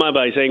President Obama,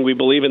 by saying we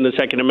believe in the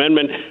Second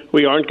Amendment.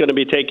 We aren't going to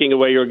be taking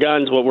away your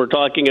guns. What we're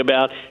talking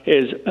about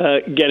is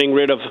getting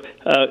rid of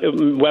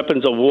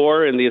weapons of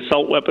war and the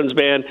assault weapons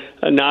ban,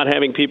 not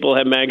having people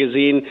have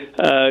magazine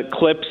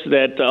clips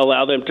that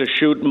allow them to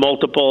shoot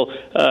multiple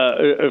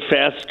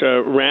fast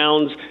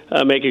rounds,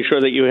 making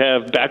sure that you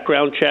have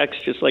background checks,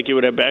 just like you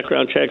would have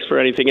background checks for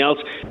anything else.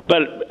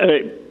 But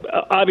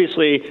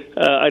obviously,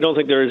 I don't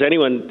think there is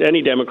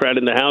any Democrat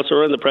in the House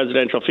or in the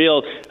presidential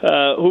field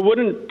who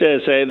wouldn't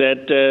say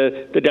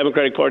that the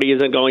Democratic Party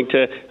isn't going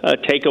to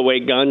take away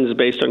guns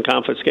based on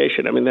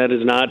confiscation. I mean, that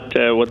is not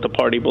what the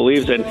party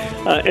believes in.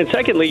 And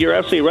secondly, you're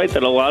absolutely right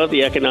that a lot of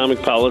the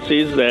economic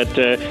policies that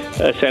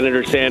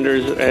Senator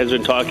Sanders has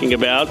been talking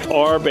about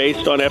are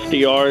based on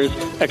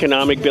FDR's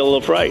economic Bill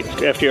of Rights.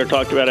 FDR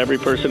talked about every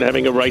person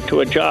having a right to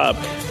a job,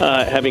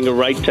 having a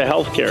right to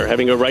health care,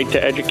 having a right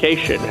to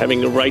education,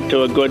 having a right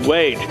to a good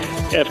wage.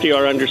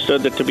 FDR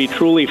understood that to be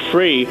truly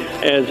free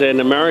as an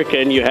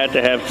American, you had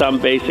to have some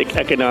basic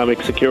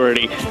economic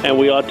security, and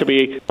we ought to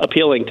be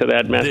appealing to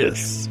that message.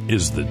 This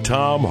is the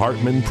Thom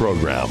Hartmann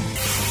Program.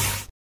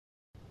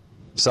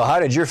 So how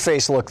did your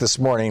face look this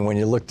morning when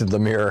you looked in the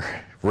mirror?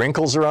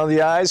 Wrinkles around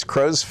the eyes,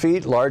 crow's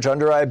feet, large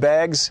under-eye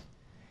bags?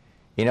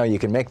 You know, you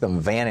can make them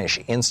vanish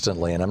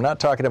instantly, and I'm not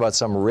talking about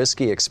some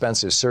risky,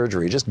 expensive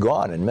surgery, just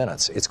gone in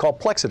minutes. It's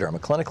called Plexiderm, a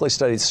clinically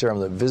studied serum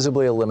that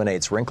visibly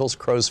eliminates wrinkles,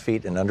 crow's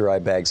feet, and under-eye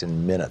bags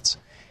in minutes.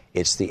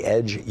 It's the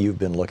edge you've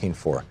been looking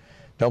for.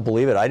 Don't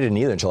believe it? I didn't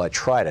either until I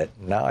tried it.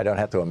 Now I don't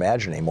have to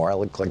imagine anymore. I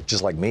look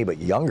just like me, but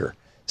younger.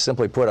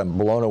 Simply put, I'm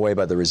blown away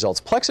by the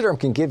results. Plexiderm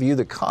can give you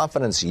the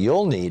confidence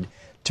you'll need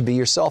to be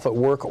yourself at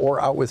work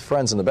or out with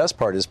friends. And the best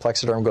part is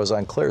Plexiderm goes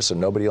on clear, so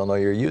nobody will know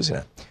you're using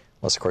it.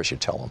 Unless, of course, you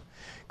tell them.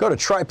 Go to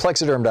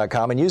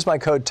tryplexiderm.com and use my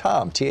code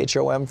TOM,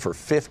 T-H-O-M, for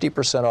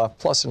 50% off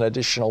plus an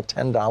additional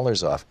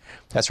 $10 off.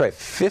 That's right,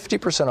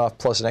 50% off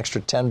plus an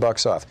extra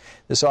 $10 off.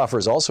 This offer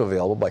is also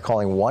available by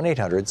calling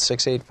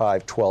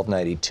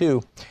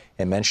 1-800-685-1292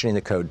 and mentioning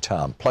the code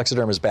TOM.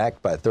 Plexiderm is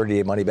backed by a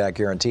 30-day money-back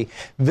guarantee.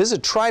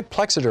 Visit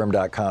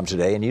tryplexiderm.com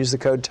today and use the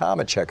code TOM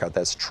at checkout.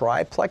 That's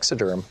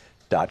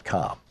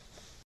tryplexiderm.com.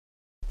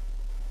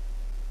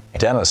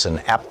 Dennis in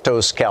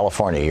Aptos,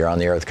 California. You're on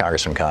the air with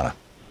Congressman Khanna.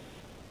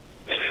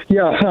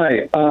 Yeah,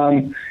 hi.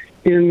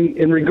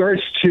 In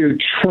regards to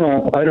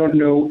Trump, I don't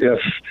know if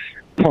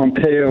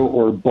Pompeo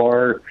or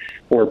Barr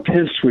or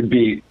Pence would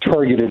be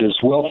targeted as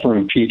well for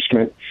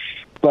impeachment,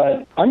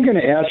 but I'm going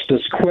to ask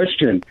this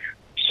question.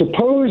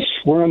 Suppose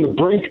we're on the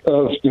brink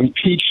of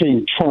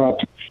impeaching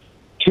Trump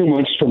 2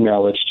 months from now,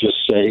 let's just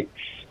say,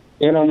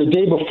 and on the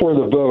day before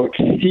the vote,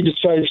 he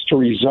decides to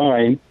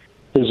resign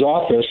his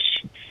office,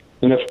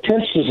 and if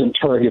Pence isn't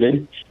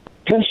targeted,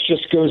 Pence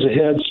just goes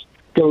ahead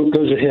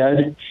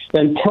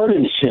and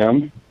pardons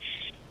him.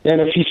 And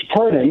if he's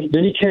pardoned,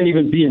 then he can't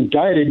even be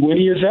indicted when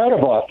he is out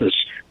of office.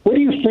 What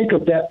do you think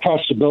of that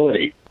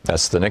possibility?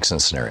 That's the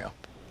Nixon scenario.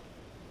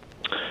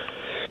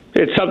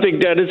 It's something,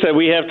 Dennis, that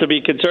we have to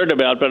be concerned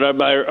about, but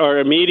our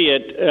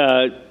immediate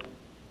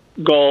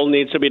goal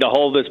needs to be to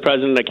hold this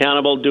president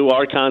accountable, do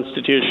our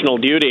constitutional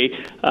duty,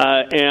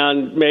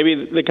 and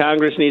maybe the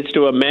Congress needs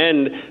to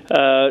amend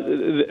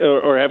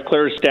or have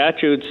clear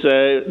statutes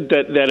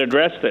that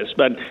address this.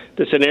 But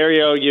the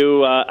scenario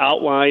you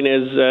outline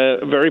is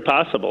very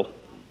possible.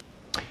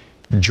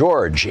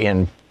 George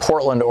in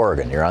Portland,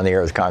 Oregon. You're on the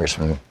air with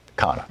Congressman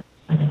Khanna.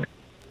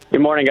 Good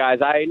morning,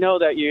 guys. I know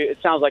that it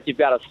sounds like you've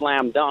got a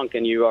slam dunk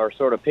and you are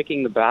sort of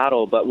picking the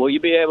battle, but will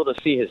you be able to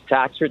see his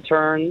tax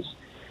returns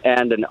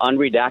and an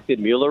unredacted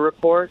Mueller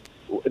report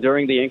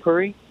during the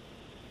inquiry?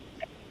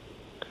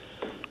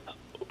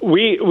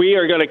 We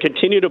are going to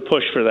continue to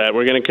push for that.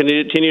 We're going to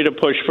continue to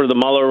push for the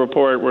Mueller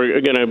report.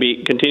 We're going to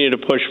continue to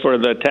push for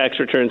the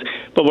tax returns,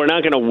 but we're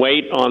not going to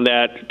wait on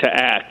that to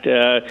act.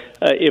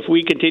 If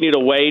we continue to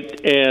wait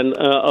and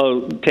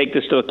take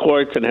this to the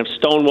courts and have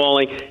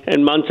stonewalling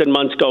and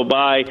months go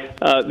by,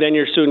 then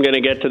you're soon going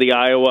to get to the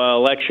Iowa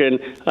election,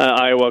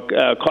 Iowa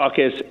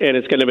caucus, and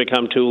it's going to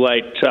become too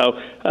late. So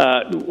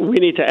we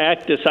need to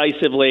act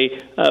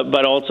decisively,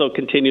 but also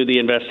continue the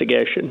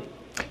investigation.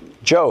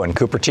 Joe in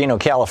Cupertino,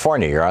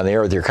 California. You're on the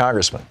air with your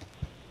congressman.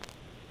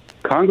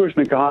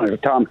 Congressman Khanna,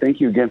 Tom,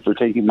 thank you again for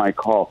taking my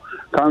call.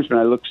 Congressman,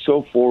 I look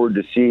so forward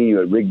to seeing you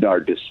at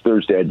Rignard this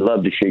Thursday. I'd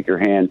love to shake your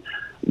hand.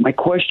 My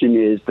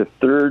question is, the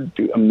Third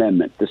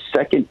Amendment, the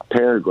second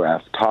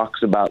paragraph,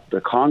 talks about the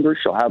Congress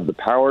shall have the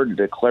power to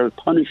declare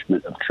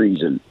punishment of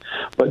treason,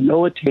 but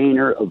no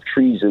attainer of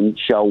treason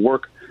shall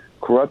work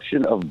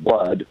corruption of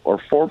blood or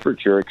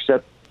forfeiture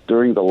except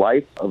during the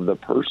life of the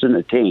person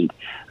attained.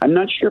 I'm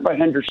not sure if I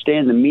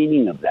understand the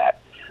meaning of that.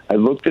 I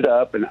looked it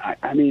up, and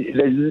I mean,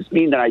 does this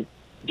mean that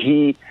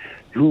he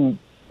who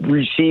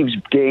receives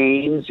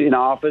gains in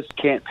office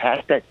can't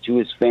pass that to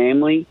his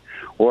family?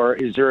 Or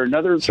is there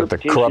another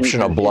interpretation? The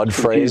corruption of blood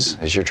phrase,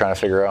 as you're trying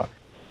to figure out?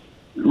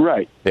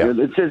 Right. Yeah.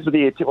 It says the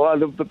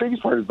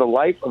biggest part is the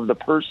life of the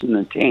person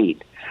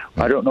attained.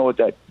 I don't know what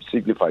that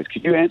signifies.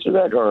 Could you answer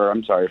that? Or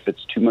I'm sorry if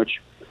it's too much.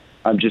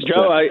 I'm just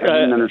Joe. I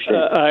didn't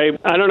understand.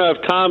 I don't know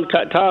if Thom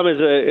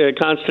is a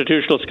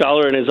constitutional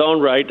scholar in his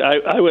own right.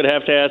 I would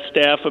have to ask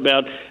staff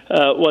about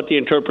what the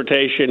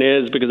interpretation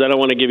is, because I don't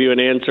want to give you an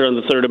answer on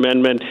the Third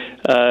Amendment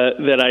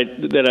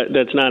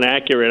that's not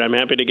accurate. I'm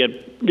happy to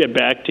get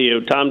back to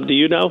you. Thom, do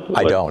you know?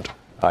 I don't.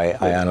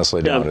 I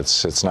honestly don't.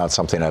 It's not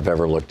something I've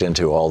ever looked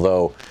into.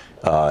 Although,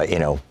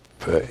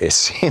 it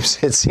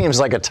seems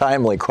like a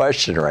timely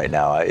question right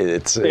now.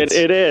 It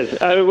is.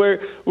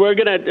 We're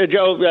gonna,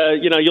 Joe.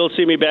 You'll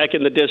see me back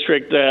in the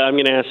district. I'm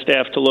gonna ask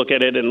staff to look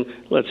at it, and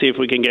let's see if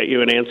we can get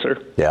you an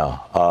answer. Yeah.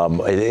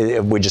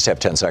 We just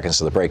have 10 seconds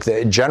to the break.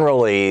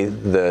 Generally,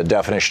 the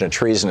definition of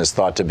treason is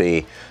thought to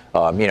be,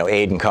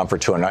 aid and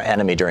comfort to an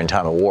enemy during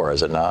time of war.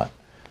 Is it not?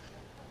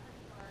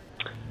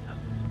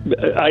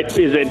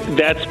 Is it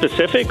that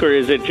specific, or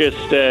is it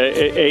just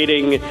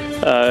aiding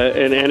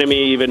an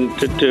enemy even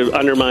to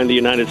undermine the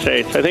United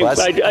States? I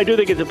think I do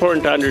think it's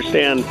important to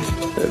understand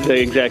the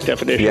exact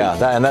definition.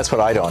 Yeah, and that's what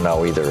I don't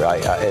know either.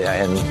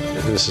 And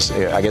this is,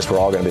 I guess we're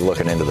all going to be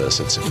looking into this.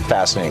 It's a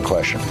fascinating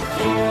question.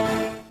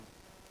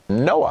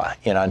 Noah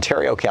in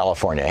Ontario,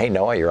 California. Hey,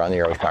 Noah, you're on the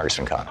air with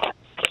Congressman Khanna.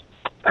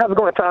 How's it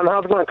going, Tom?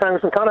 How's it going,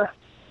 Congressman Khanna?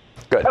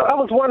 Good. I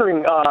was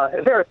wondering,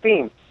 is there a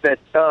theme that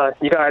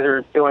you guys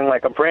are doing,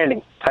 like a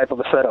branding type of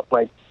a setup?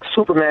 Like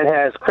Superman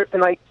has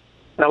kryptonite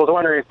And I was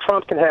wondering if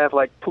Trump can have,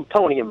 like,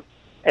 plutonium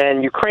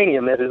and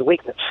Ukrainium as his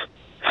weakness.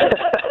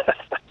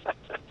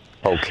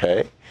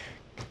 Okay.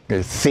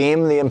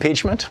 Theme the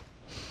impeachment?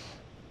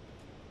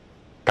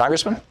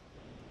 Congressman?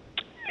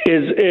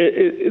 I'm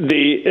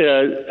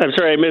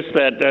sorry, I missed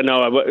that.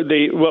 No, what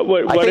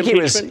I think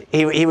impeachment?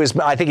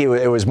 I think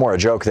it was more a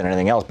joke than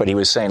anything else. But he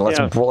was saying,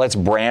 let's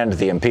brand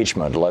the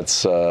impeachment.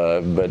 Let's,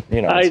 but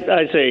you know.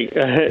 I see.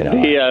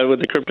 With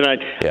the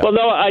kryptonite. Yeah. Well,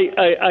 no,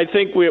 I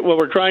think what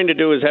we're trying to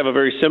do is have a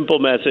very simple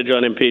message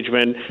on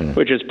impeachment,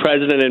 which is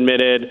president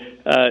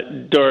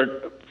admitted,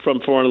 dirt from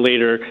foreign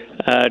leader.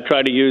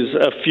 Try to use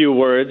a few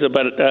words,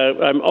 but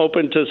I'm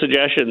open to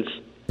suggestions.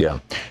 Yeah.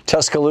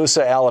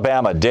 Tuscaloosa,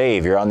 Alabama.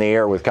 Dave, you're on the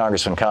air with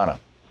Congressman Khanna.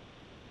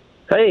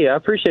 Hey, I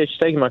appreciate you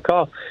taking my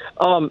call.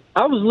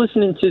 I was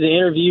listening to the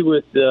interview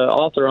with the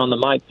author on the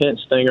Mike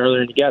Pence thing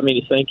earlier, and it got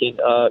me to thinking.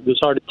 It was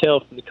hard to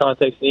tell from the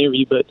context of the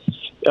interview, but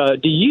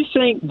do you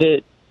think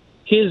that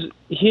his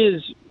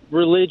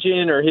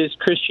religion or his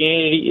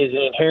Christianity is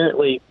an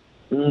inherently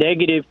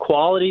negative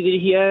quality that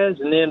he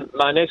has? And then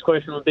my next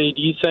question would be,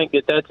 do you think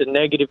that that's a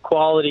negative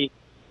quality,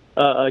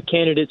 a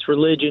candidate's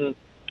religion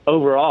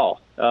overall?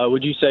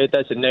 Would you say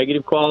that's a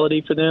negative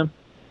quality for them?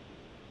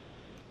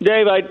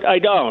 Dave, I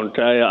don't.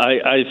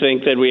 I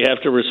think that we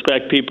have to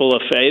respect people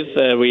of faith.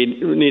 We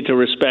need to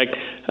respect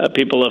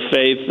people of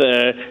faith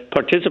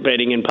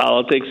participating in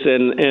politics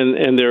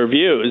and their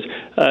views.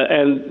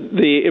 And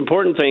the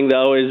important thing,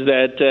 though, is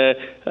that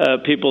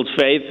people's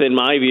faith, in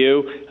my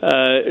view,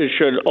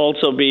 should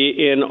also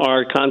be in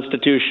our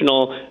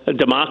constitutional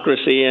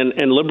democracy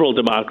and liberal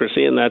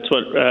democracy, and that's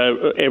what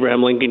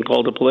Abraham Lincoln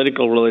called a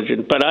political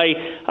religion. But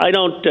I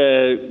don't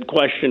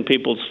question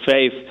people's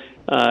faith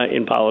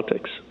in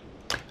politics.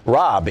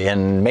 Rob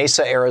in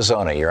Mesa,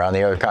 Arizona. You're on the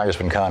air with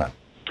Congressman Khanna.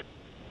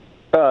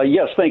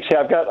 Yes, thanks.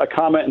 I've got a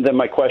comment and then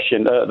my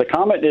question. The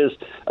comment is,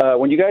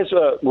 when you guys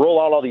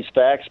roll out all these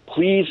facts,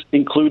 please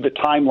include the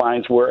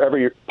timelines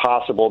wherever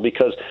possible,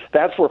 because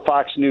that's where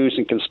Fox News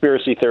and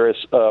conspiracy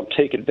theorists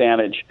take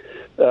advantage.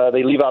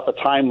 They leave out the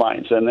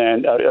timelines. And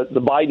then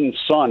the Biden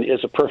son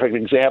is a perfect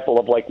example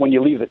of, like, when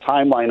you leave the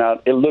timeline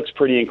out, it looks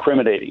pretty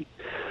incriminating.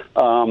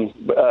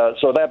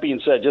 So that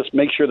being said, just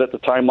make sure that the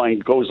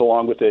timeline goes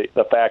along with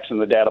the facts and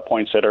the data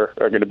points that are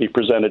going to be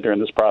presented during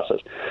this process.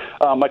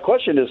 My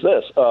question is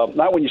this.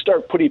 Now, when you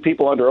start putting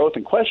people under oath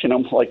and question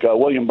them, like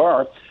William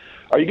Barr,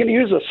 are you going to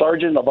use a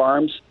sergeant of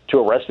arms to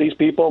arrest these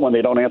people when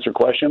they don't answer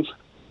questions?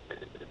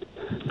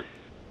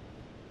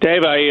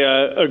 Dave, I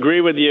agree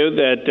with you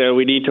that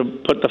we need to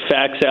put the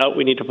facts out.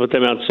 We need to put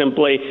them out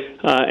simply,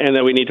 and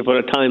that we need to put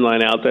a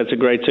timeline out. That's a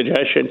great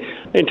suggestion.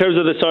 In terms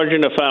of the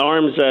sergeant of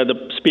arms,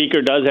 the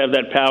speaker does have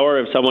that power.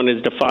 If someone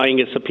is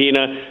defying a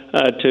subpoena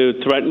to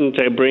threaten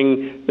to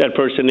bring that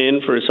person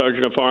in for a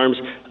sergeant of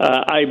arms,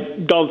 I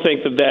don't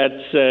think that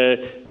that's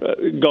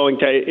going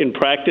to, in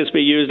practice,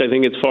 be used. I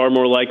think it's far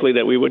more likely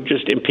that we would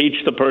just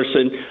impeach the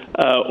person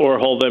or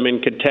hold them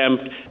in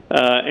contempt,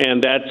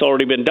 and that's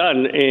already been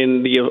done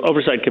in the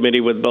Oversight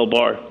Committee with Bill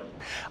Barr.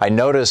 I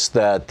noticed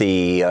that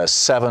the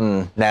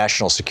 7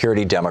 national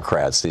security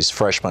Democrats, these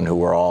freshmen who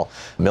were all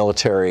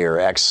military or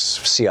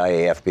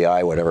ex-CIA,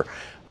 FBI, whatever,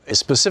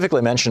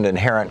 specifically mentioned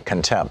inherent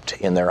contempt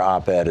in their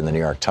op-ed in the New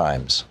York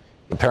Times.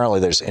 Apparently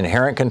there's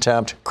inherent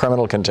contempt,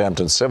 criminal contempt,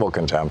 and civil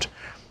contempt.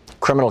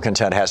 Criminal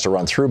contempt has to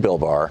run through Bill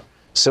Barr.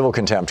 Civil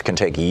contempt can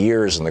take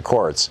years in the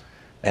courts.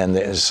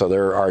 And so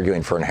they're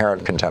arguing for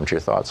inherent contempt. Your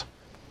thoughts?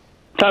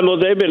 Tom, well,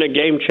 they've been a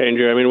game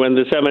changer. I mean, when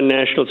the 7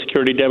 national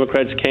security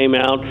Democrats came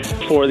out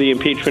for the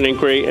impeachment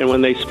inquiry, and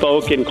when they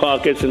spoke in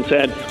caucus and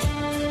said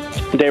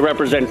they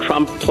represent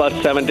Trump plus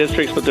 7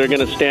 districts, but they're going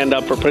to stand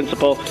up for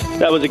principle,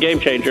 that was a game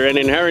changer. And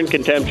inherent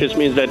contempt just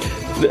means that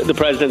the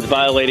president's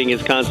violating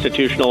his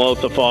constitutional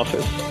oath of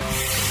office.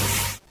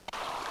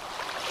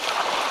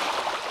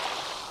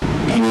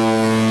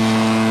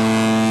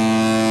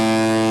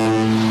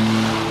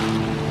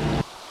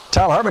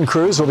 Thom Hartmann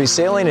cruise will be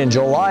sailing in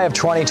July of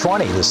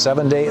 2020. The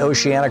 7-day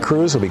Oceania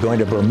cruise will be going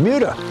to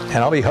Bermuda, and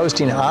I'll be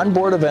hosting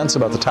onboard events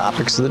about the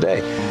topics of the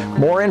day.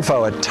 More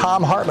info at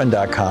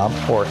thomhartmann.com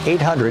or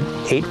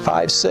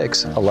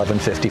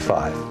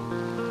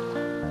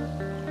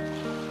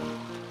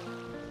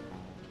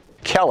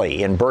 800-856-1155.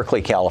 Kelly in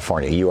Berkeley,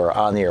 California. You are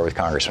on the air with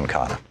Congressman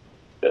Khanna.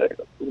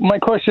 My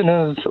question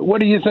is,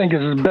 what do you think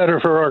is better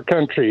for our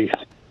country?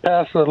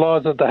 Pass the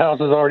laws that the House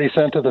has already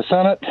sent to the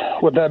Senate?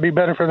 Would that be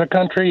better for the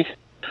country?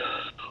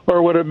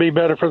 Or would it be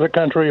better for the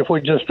country if we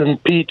just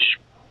impeach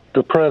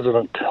the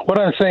president? What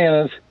I'm saying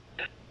is,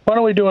 why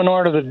don't we do an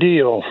art of the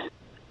deal?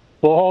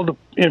 We'll hold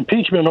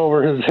impeachment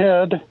over his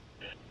head.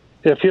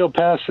 If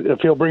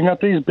he'll bring up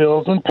these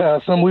bills and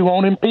pass them, we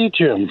won't impeach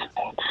him.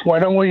 Why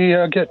don't we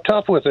get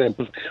tough with him?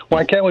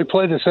 Why can't we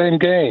play the same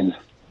game?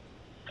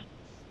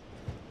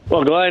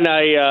 Well, Glenn,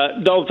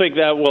 I don't think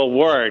that will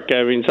work.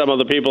 I mean, some of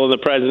the people in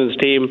the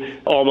president's team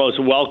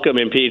almost welcome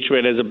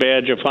impeachment as a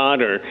badge of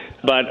honor.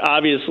 But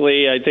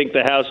obviously, I think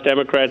the House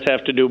Democrats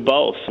have to do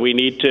both. We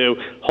need to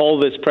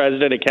hold this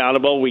president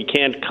accountable. We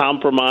can't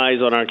compromise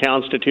on our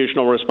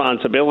constitutional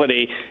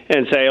responsibility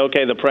and say,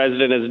 okay, the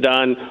president has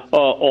done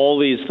all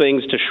these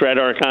things to shred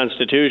our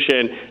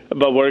Constitution,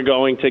 but we're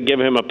going to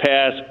give him a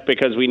pass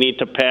because we need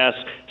to pass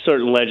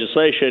certain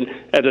legislation.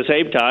 At the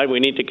same time, we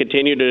need to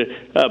continue to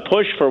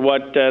push for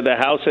what the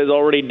House has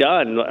already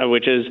done,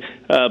 which is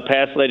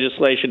pass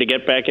legislation to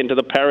get back into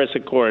the Paris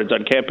Accords,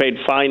 on campaign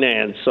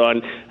finance,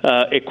 on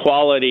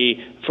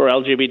equality for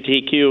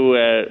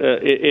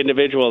LGBTQ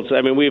individuals.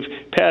 I mean, we've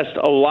passed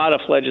a lot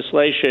of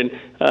legislation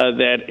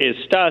that is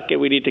stuck, and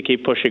we need to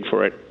keep pushing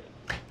for it.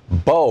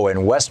 Bo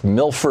in West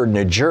Milford,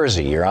 New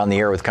Jersey. You're on the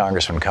air with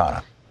Congressman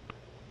Khanna.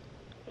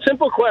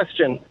 Simple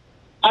question.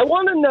 I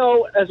want to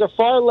know, as a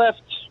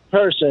far-left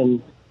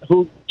person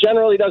who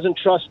generally doesn't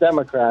trust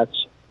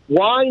Democrats,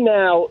 why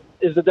now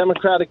is the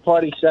Democratic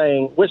Party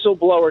saying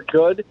whistleblower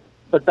good,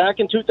 but back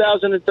in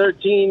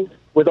 2013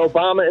 with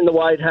Obama in the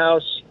White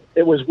House,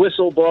 it was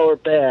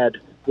whistleblower bad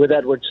with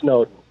Edward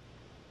Snowden?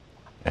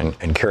 And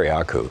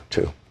Kyriakou,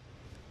 too.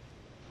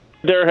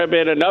 There have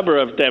been a number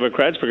of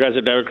Democrats,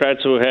 progressive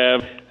Democrats, who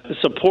have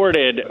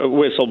supported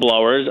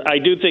whistleblowers. I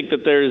do think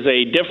that there's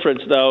a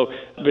difference, though,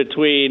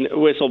 between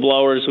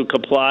whistleblowers who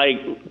comply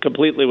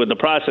completely with the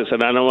process,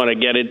 and I don't want to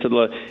get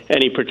into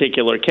any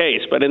particular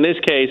case. But in this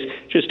case,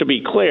 just to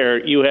be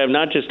clear, you have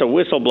not just a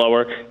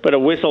whistleblower, but a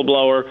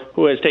whistleblower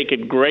who has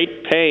taken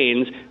great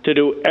pains to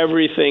do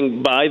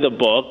everything by the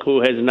book, who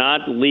has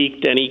not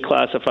leaked any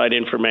classified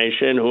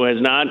information, who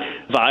has not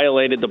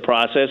violated the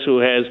process, who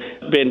has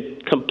been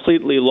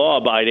completely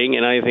law-abiding,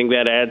 and I think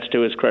that adds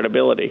to his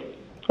credibility.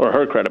 Or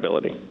her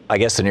credibility. I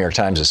guess the New York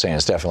Times is saying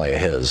it's definitely a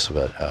his.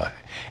 But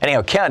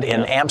anyhow, Kent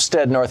in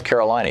Amstead, North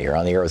Carolina, you're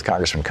on the air with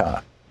Congressman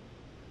Khanna.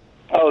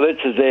 Oh, this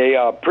is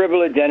a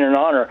privilege and an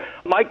honor.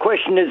 My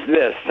question is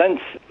this. Since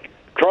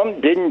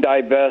Trump didn't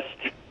divest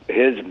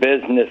his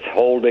business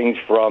holdings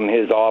from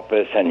his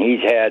office, and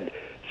he's had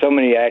so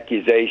many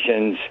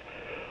accusations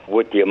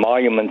with the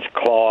emoluments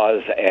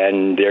clause,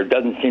 and there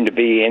doesn't seem to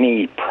be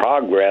any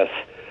progress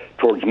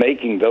towards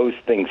making those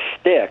things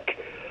stick,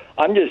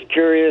 I'm just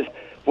curious,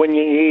 when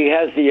he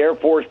has the Air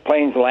Force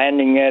planes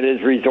landing at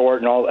his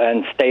resort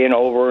and staying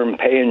over and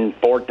paying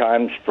 4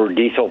 times for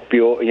diesel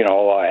fuel,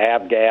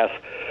 avgas,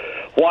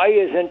 why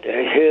isn't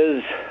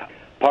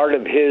part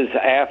of his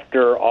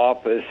after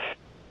office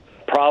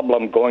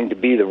problem going to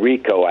be the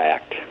RICO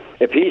Act?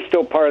 If he's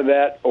still part of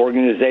that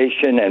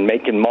organization and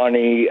making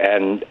money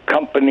and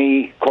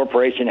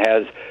corporation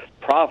has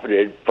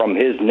profited from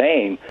his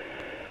name,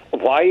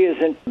 why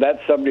isn't that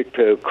subject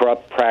to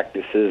corrupt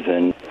practices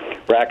and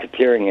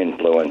racketeering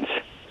influence?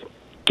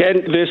 Ken,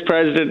 this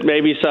president may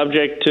be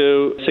subject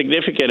to a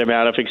significant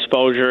amount of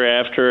exposure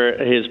after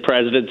his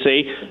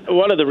presidency.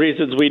 One of the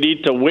reasons we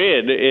need to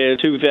win in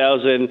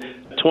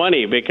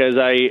 2020, because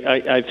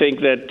I think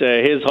that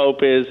his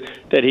hope is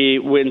that he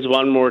wins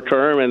one more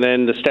term and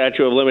then the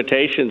statute of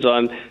limitations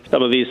on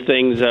some of these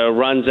things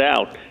runs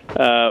out.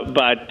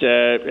 But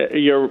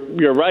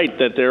you're right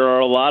that there are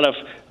a lot of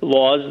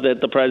laws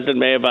that the president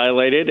may have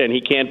violated, and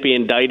he can't be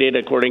indicted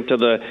according to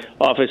the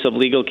Office of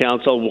Legal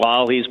Counsel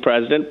while he's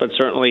president, but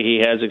certainly he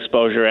has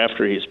exposure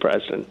after he's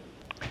president.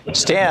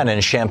 Stan in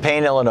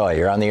Champaign, Illinois.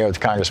 You're on the air with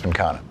Congressman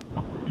Khanna.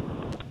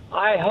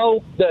 I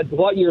hope that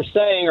what you're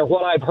saying, or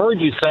what I've heard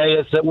you say,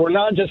 is that we're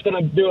not just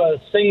going to do a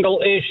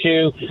single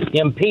issue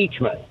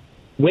impeachment.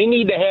 We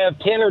need to have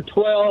 10 or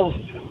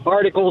 12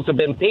 articles of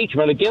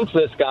impeachment against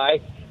this guy.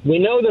 We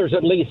know there's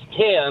at least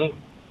 10,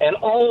 and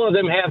all of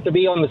them have to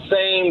be on the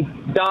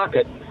same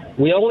docket.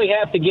 We only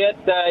have to get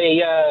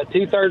a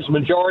two-thirds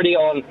majority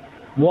on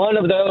one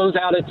of those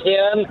out of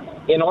 10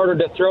 in order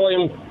to throw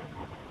him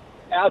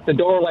out the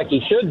door like he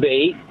should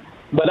be.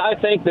 But I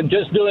think that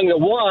just doing the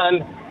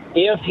one,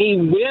 if he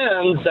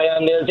wins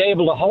and is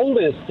able to hold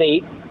his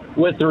seat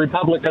with the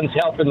Republicans'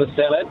 help in the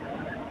Senate,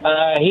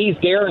 he's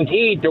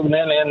guaranteed to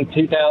win in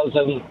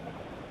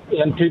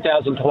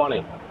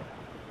 2020.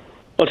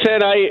 Well,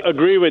 Stan, I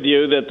agree with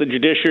you that the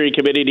Judiciary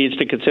Committee needs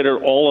to consider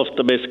all of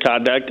the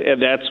misconduct,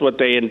 and that's what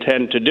they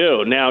intend to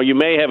do. Now, you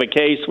may have a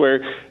case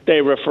where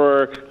they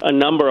refer a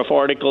number of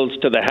articles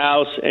to the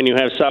House, and you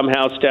have some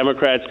House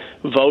Democrats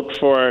vote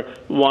for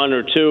 1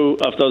 or 2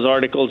 of those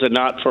articles and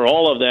not for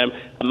all of them.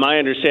 My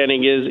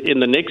understanding is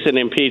in the Nixon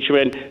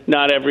impeachment,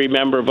 not every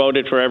member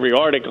voted for every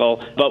article,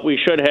 but we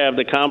should have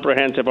the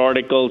comprehensive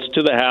articles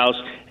to the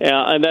House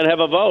and then have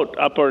a vote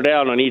up or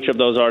down on each of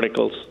those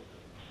articles.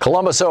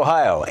 Columbus,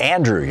 Ohio.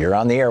 Andrew, you're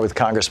on the air with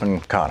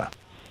Congressman Khanna.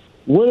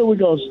 When are we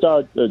going to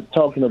start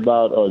talking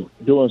about or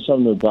doing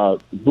something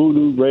about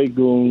voodoo,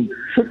 Ragoon,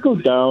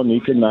 trickle-down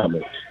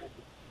economics?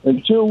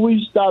 Until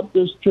we stop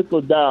this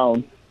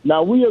trickle-down,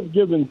 now we have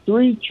given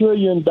 $3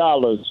 trillion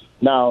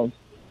now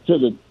to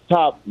the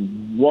top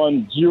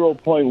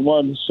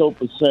 0.1% so,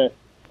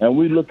 and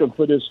we're looking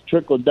for this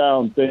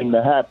trickle-down thing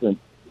to happen.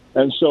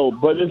 And so,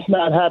 but it's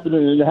not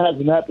happening, and it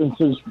hasn't happened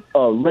since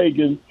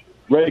Reagan.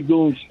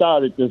 Ragoon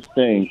started this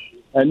thing,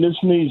 and this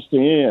needs to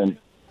end.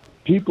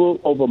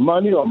 People over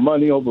money or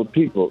money over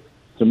people.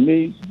 To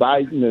me,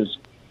 Biden is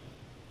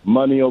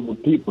money over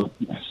people.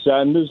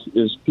 Sanders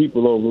is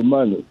people over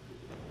money.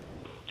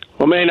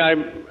 Well, Maine,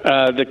 I'm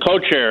the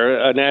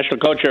co-chair, national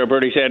co-chair of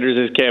Bernie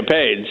Sanders'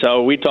 campaign,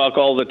 so we talk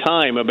all the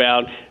time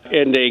about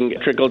ending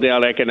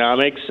trickle-down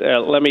economics.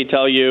 Let me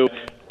tell you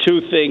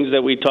two things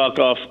that we talk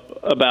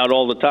about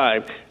all the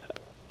time.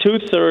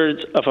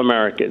 2/3 of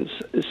Americans,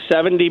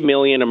 70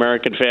 million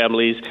American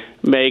families,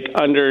 make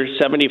under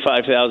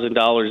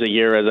 $75,000 a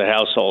year as a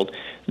household.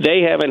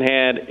 They haven't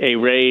had a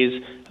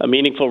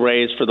meaningful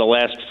raise for the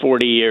last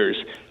 40 years.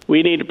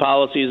 We need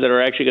policies that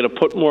are actually going to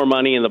put more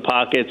money in the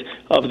pockets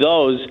of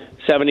those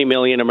 70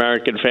 million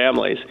American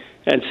families.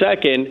 And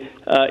second,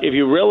 if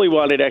you really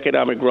wanted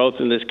economic growth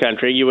in this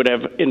country, you would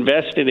have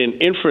invested in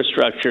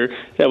infrastructure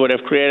that would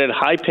have created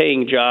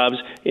high-paying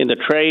jobs in the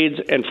trades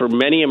and for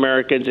many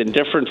Americans in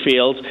different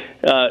fields.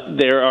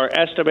 There are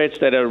estimates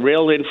that a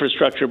real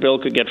infrastructure bill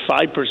could get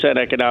 5%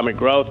 economic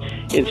growth.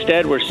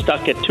 Instead, we're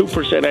stuck at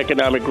 2%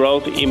 economic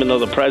growth, even though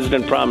the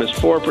president promised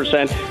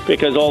 4%,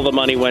 because all the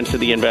money went to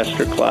the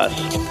investor class.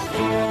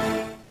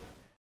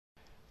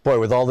 Boy,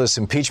 with all this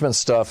impeachment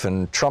stuff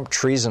and Trump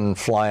treason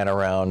flying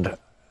around,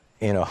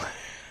 you know,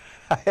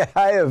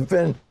 I have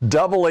been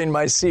doubling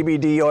my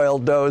CBD oil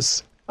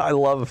dose. I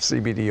love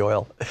CBD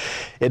oil.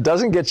 It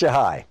doesn't get you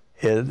high,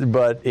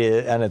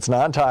 and it's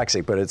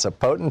non-toxic, but it's a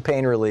potent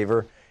pain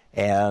reliever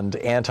and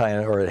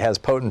it has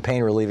potent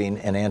pain relieving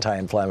and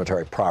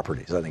anti-inflammatory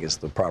properties. I think is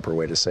the proper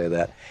way to say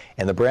that.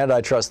 And the brand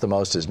I trust the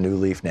most is New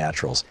Leaf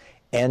Naturals.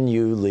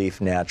 NU Leaf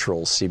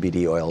Naturals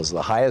CBD oil is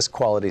the highest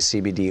quality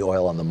CBD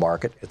oil on the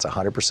market. It's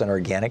 100%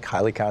 organic,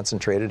 highly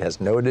concentrated, has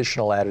no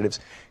additional additives,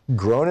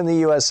 grown in the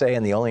USA,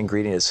 and the only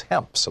ingredient is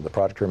hemp, so the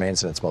product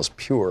remains in its most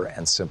pure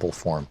and simple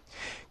form.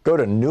 Go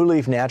to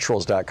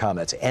newleafnaturals.com.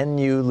 That's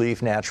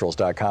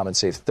nuleafnaturals.com and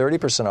save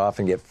 30% off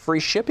and get free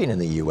shipping in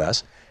the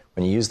U.S.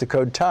 when you use the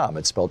code TOM.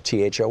 It's spelled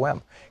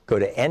THOM. Go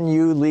to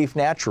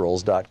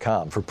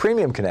nuleafnaturals.com. For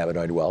premium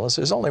cannabinoid wellness,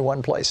 there's only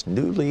one place,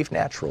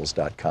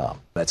 newleafnaturals.com.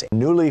 That's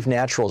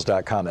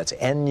newleafnaturals.com. That's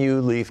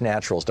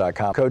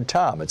nuleafnaturals.com. Code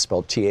TOM. It's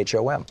spelled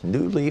THOM.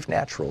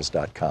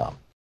 Newleafnaturals.com.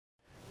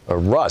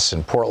 Russ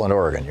in Portland,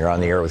 Oregon. You're on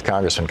the air with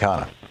Congressman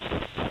Khanna.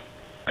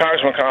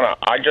 Congressman Khanna,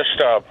 I just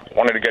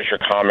wanted to get your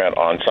comment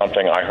on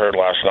something I heard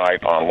last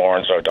night on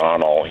Lawrence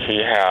O'Donnell. He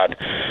had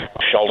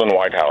Sheldon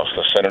Whitehouse,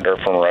 the senator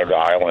from Rhode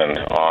Island,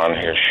 on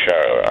his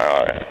show.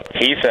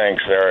 He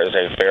thinks there is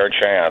a fair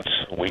chance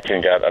we can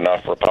get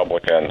enough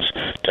Republicans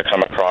to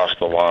come across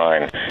the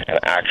line and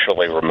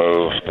actually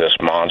remove this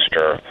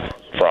monster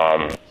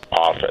from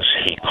office.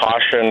 He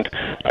cautioned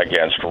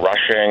against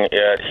rushing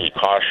it. He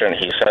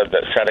said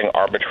that setting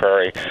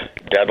arbitrary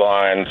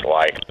deadlines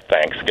like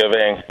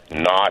Thanksgiving,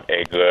 not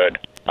a good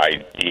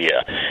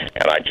idea.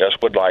 And I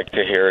just would like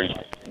to hear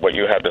what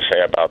you had to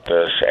say about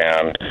this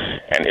and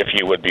if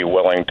you would be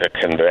willing to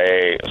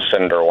convey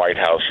Senator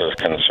Whitehouse's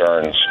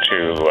concerns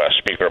to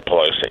Speaker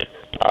Pelosi.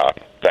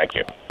 Thank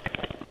you.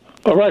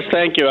 Well, Russ,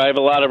 thank you. I have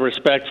a lot of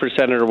respect for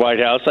Senator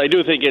Whitehouse. I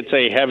do think it's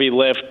a heavy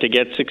lift to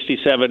get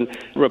 67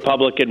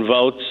 Republican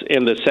votes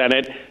in the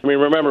Senate. I mean,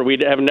 remember, we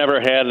have never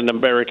had an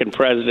American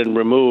president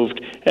removed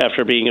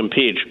after being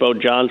impeached. Both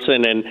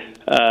Johnson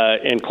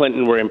and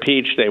Clinton were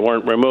impeached. They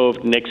weren't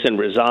removed. Nixon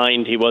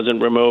resigned. He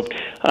wasn't removed.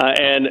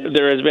 And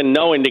there has been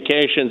no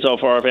indication so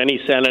far of any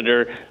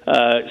senator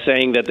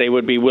saying that they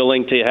would be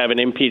willing to have an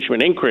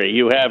impeachment inquiry.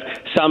 You have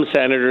some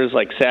senators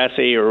like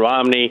Sassy or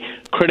Romney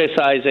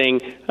criticizing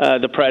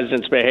the president's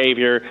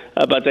behavior,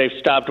 but they've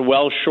stopped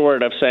well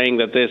short of saying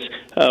that this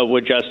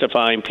would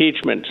justify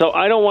impeachment. So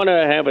I don't want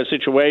to have a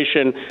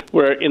situation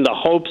where in the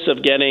hopes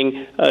of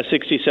getting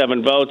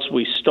 67 votes,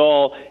 we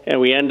stall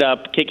and we end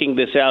up kicking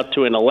this out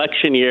to an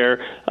election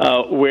year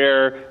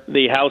where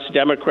the House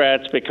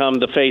Democrats become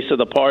the face of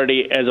the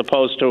party as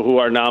opposed to who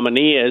our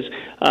nominee is,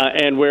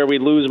 and where we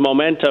lose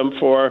momentum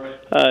for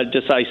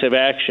decisive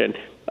action.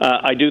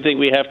 I do think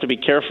we have to be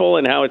careful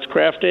in how it's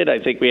crafted.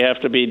 I think we have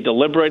to be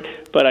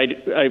deliberate, but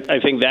I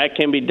think that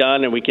can be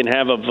done, and we can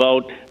have a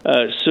vote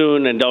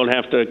soon and don't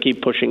have to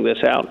keep pushing this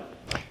out.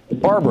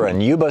 Barbara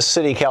in Yuba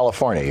City,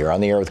 California. You're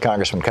on the air with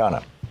Congressman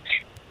Khanna.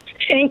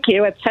 Thank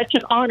you. It's such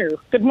an honor.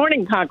 Good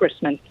morning,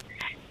 Congressman.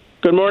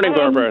 Good morning,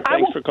 Barbara.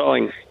 Thanks for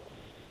calling.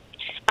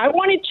 I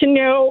wanted to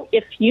know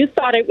if you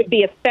thought it would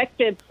be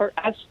effective for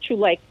us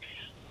to,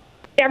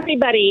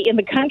 everybody in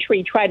the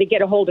country try to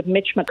get a hold of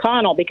Mitch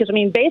McConnell, because, I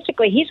mean,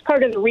 basically he's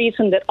part of the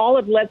reason that all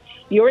of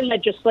your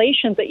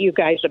legislation that you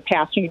guys have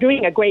passed, and you're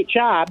doing a great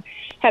job,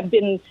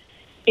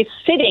 is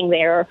sitting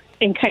there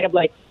in kind of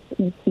like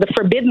the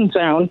forbidden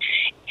zone.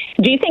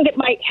 Do you think it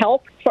might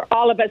help for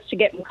all of us to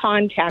get in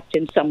contact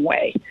in some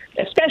way,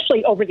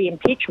 especially over the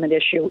impeachment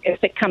issue,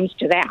 if it comes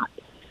to that?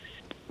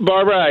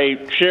 Barbara,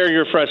 I share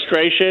your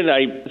frustration.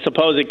 I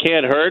suppose it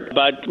can't hurt,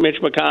 but Mitch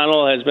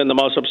McConnell has been the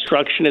most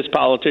obstructionist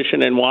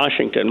politician in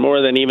Washington,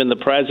 more than even the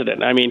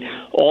president. I mean,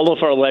 all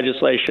of our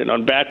legislation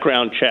on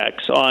background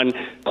checks, on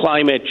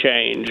climate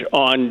change,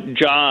 on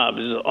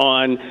jobs,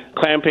 on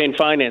campaign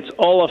finance,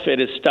 all of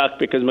it is stuck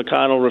because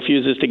McConnell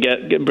refuses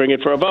to bring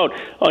it for a vote.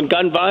 On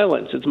gun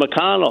violence, it's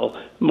McConnell,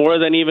 more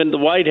than even the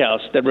White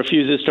House, that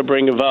refuses to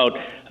bring a vote.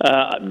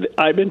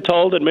 I've been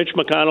told that Mitch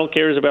McConnell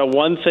cares about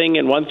one thing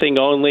and one thing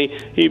only.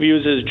 He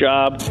views his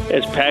job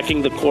as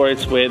packing the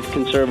courts with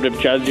conservative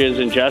judges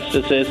and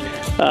justices.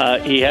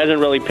 He hasn't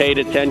really paid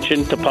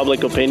attention to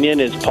public opinion.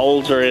 His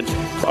polls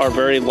are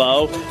very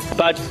low,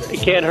 but it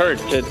can't hurt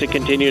to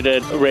continue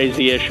to raise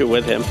the issue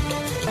with him.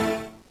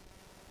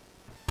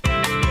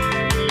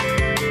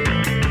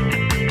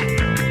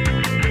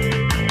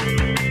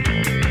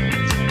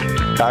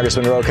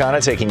 Congressman Ro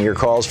Khanna taking your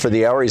calls for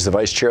the hour. He's the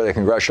vice chair of the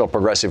Congressional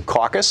Progressive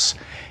Caucus.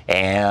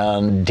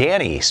 And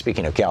Danny,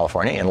 speaking of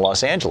California, in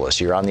Los Angeles,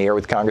 you're on the air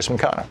with Congressman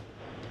Khanna.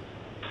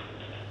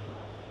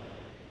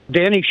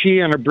 Danny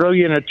Sheehan, a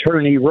brilliant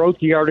attorney, wrote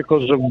the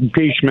articles of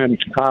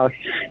impeachment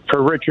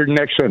for Richard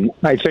Nixon.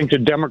 I think the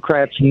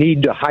Democrats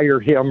need to hire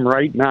him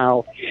right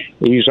now.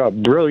 He's a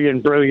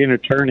brilliant, brilliant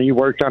attorney,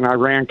 worked on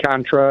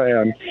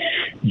Iran-Contra and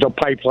the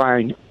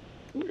pipeline.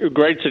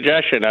 Great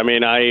suggestion. I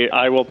mean,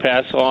 I will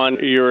pass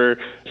on your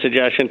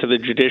suggestion to the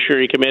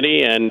Judiciary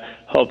Committee and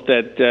hope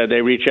that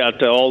they reach out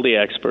to all the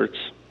experts.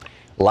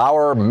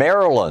 Lower,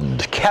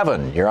 Maryland.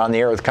 Kevin, you're on the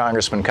air with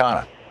Congressman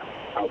Khanna.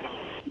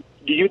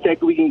 Do you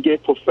think we can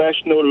get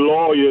professional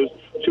lawyers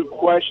to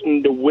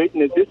question the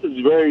witness? This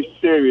is very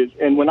serious.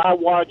 And when I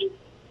watched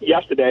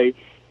yesterday,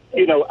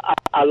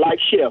 I like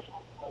Schiff,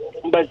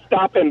 but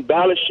stop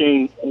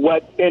embellishing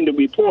what's in the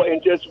report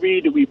and just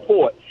read the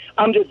report.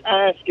 I'm just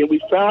asking, we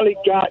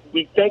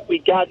think we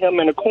got him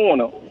in a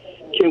corner.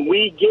 Can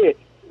we get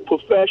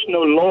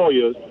professional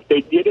lawyers?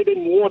 They did it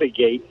in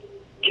Watergate.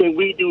 Can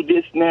we do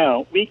this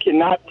now? We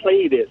cannot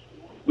play this.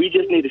 We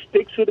just need to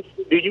stick to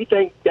do you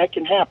think that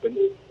can happen?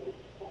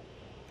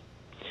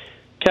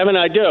 Kevin,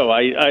 I do.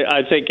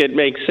 I think it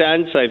makes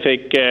sense. I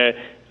think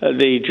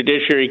the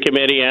Judiciary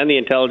Committee and the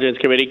Intelligence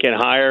Committee can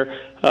hire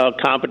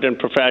competent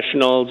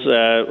professionals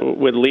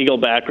with legal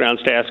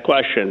backgrounds to ask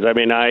questions. I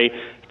mean, I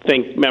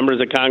think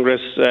members of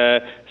Congress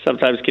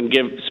sometimes can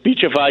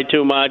speechify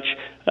too much.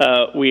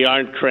 We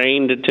aren't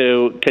trained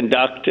to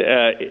conduct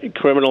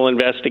criminal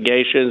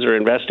investigations or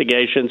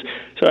investigations.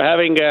 So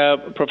having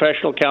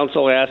professional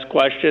counsel ask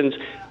questions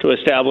to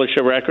establish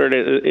a record,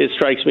 it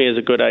strikes me as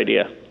a good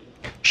idea.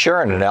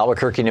 Sharon in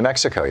Albuquerque, New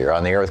Mexico. You're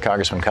on the air with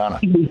Congressman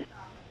Khanna.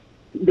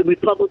 The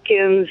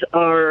Republicans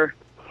are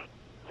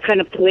kind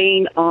of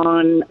playing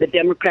on the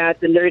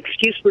Democrats, and their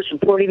excuse for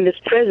supporting this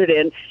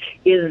president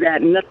is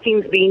that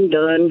nothing's being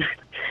done,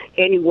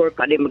 any work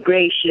on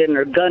immigration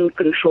or gun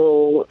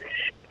control,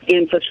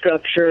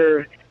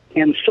 infrastructure,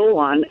 and so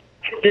on.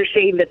 They're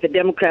saying that the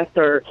Democrats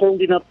are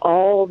holding up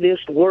all this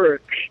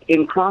work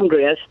in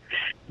Congress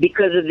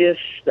because of this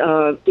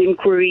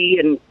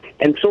inquiry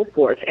and so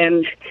forth.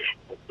 And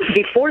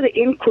before the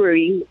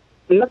inquiry,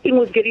 nothing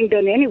was getting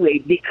done anyway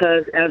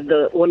because, as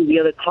one of the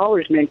other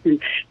callers mentioned,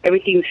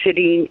 everything's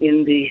sitting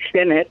in the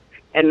Senate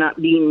and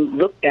not being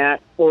looked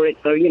at for it,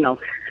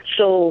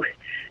 So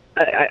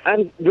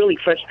I'm really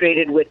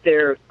frustrated with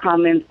their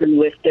comments and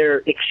with their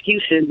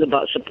excuses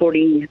about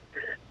supporting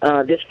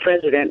this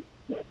president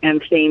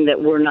and saying that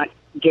we're not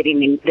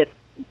getting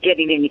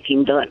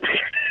anything done.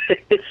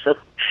 So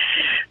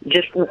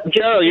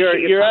Joe,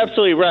 you're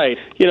absolutely right.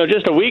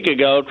 Just a week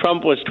ago,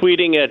 Trump was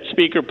tweeting at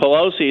Speaker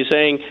Pelosi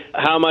saying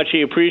how much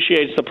he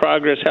appreciates the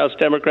progress House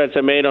Democrats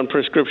have made on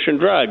prescription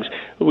drugs.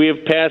 We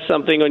have passed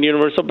something on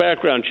universal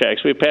background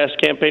checks. We've passed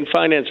campaign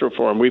finance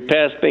reform. We've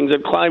passed things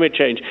on climate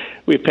change.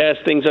 We've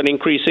passed things on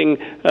increasing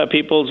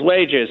people's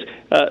wages.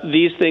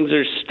 These things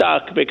are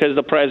stuck because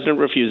the president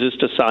refuses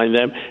to sign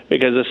them,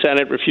 because the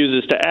Senate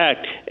refuses to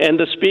act. And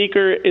the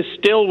Speaker is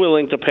still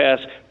willing to pass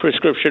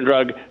prescription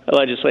drug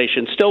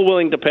legislation, still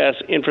willing to pass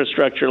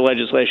infrastructure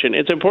legislation.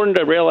 It's important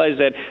to realize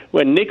that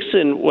when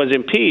Nixon was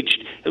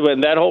impeached, when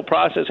that whole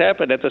process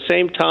happened, at the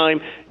same time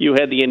you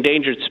had the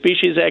Endangered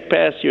Species Act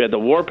passed, you had the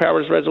War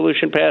Powers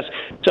Resolution passed.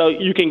 So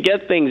you can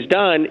get things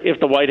done if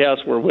the White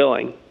House were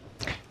willing.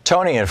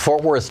 Tony in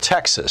Fort Worth,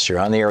 Texas. You're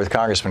on the air with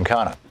Congressman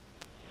Khanna.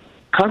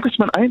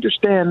 Congressman, I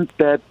understand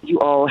that you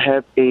all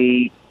have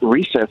a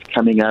recess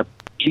coming up.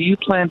 Do you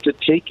plan to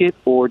take it,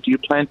 or do you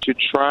plan to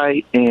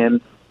try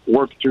and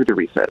work through the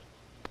recess?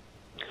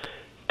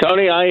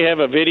 Tony, I have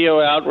a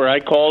video out where I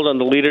called on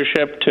the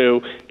leadership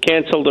to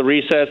cancel the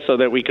recess so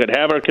that we could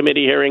have our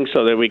committee hearings,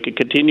 so that we could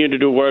continue to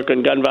do work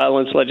on gun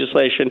violence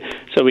legislation,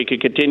 so we could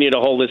continue to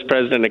hold this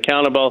president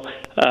accountable.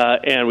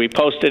 And we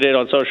posted it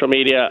on social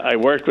media. I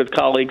worked with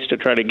colleagues to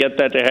try to get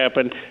that to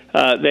happen.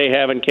 They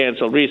haven't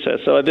canceled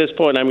recess. So at this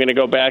point, I'm going to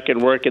go back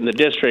and work in the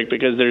district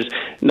because there's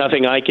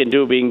nothing I can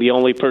do being the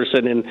only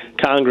person in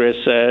Congress.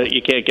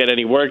 You can't get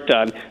any work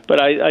done. But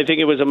I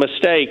think it was a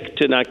mistake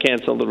to not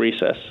cancel the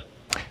recess.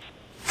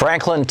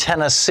 Franklin,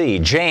 Tennessee.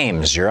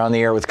 James, you're on the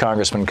air with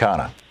Congressman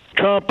Khanna.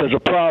 Trump is a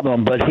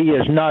problem, but he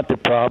is not the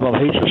problem.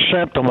 He's a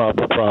symptom of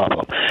the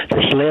problem.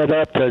 It's led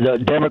up to the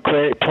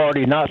Democratic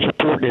Party not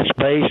supporting its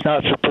base,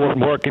 not supporting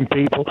working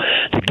people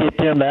to get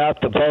them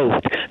out to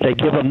vote. They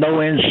give them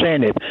no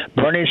incentive.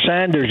 Bernie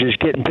Sanders is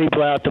getting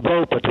people out to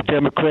vote, but the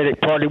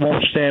Democratic Party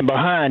won't stand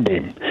behind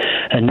him.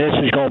 And this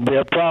is going to be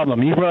a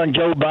problem. You run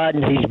Joe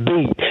Biden, he's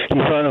beat.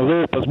 You run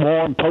Elizabeth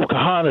Warren,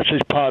 Pocahontas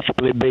is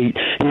possibly beat.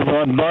 You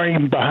run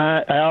Bernie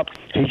out,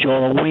 he's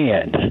going to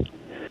win.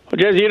 Well,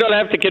 Jesse, you don't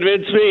have to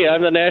convince me.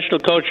 I'm the national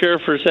co-chair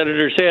for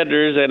Senator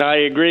Sanders, and I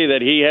agree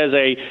that he has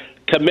a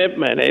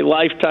commitment, a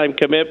lifetime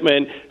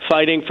commitment,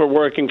 fighting for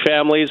working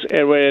families.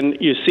 And when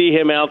you see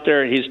him out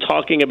there, he's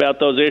talking about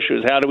those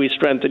issues. How do we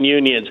strengthen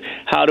unions?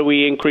 How do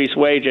we increase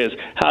wages?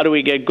 How do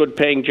we get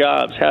good-paying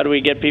jobs? How do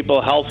we get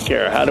people health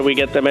care? How do we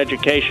get them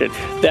education?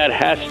 That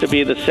has to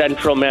be the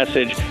central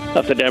message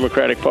of the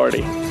Democratic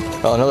Party.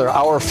 Well, another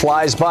hour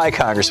flies by,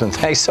 Congressman.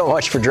 Thanks so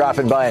much for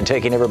dropping by and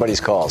taking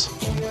everybody's calls.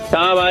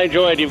 Thom, I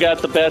enjoyed. You've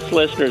got the best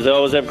listeners. They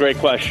always have great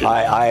questions.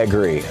 I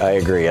agree.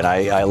 And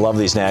I love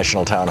these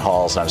national town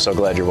halls, and I'm so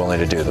glad you're willing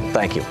to do them.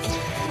 Thank you.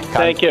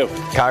 Thank you.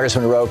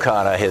 Congressman Ro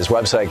Khanna, his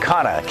website,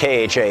 Khanna,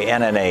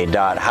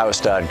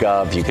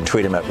 KHANNA.house.gov. You can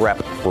tweet him at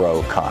Rep.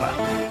 Ro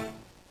Khanna.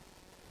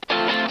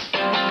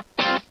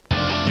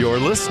 You're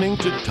listening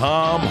to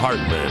Thom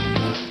Hartmann.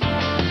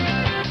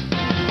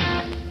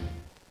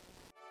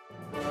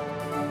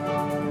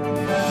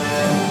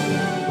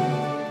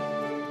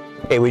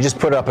 Hey, we just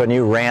put up a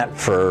new rant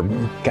for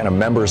kind of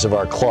members of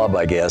our club,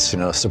 I guess,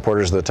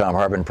 supporters of the Thom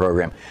Hartmann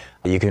program.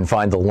 You can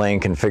find the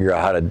link and figure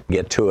out how to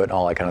get to it and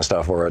all that kind of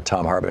stuff over at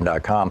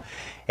thomhartmann.com.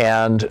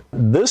 And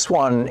this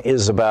one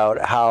is about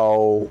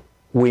how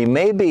we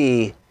may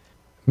be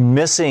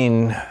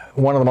missing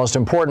one of the most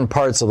important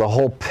parts of the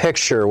whole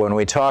picture when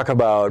we talk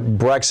about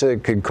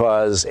Brexit could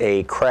cause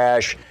a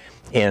crash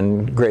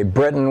in Great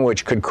Britain,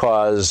 which could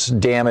cause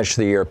damage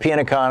to the European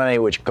economy,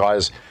 which could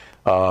cause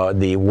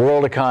the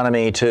world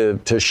economy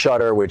to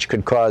shudder, which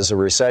could cause a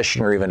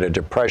recession or even a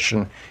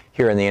depression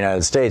here in the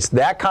United States.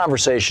 That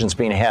conversation's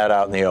being had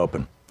out in the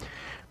open.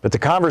 But the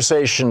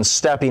conversation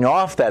stepping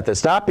off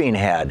that's not being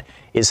had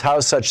is how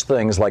such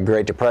things like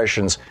Great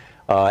Depressions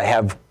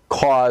have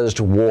caused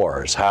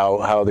wars,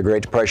 how the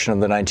Great Depression of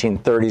the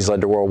 1930s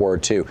led to World War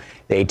II,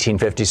 the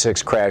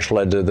 1856 crash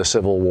led to the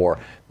Civil War,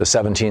 the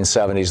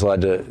 1770s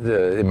led to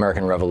the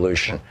American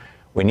Revolution.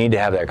 We need to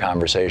have that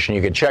conversation.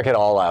 You can check it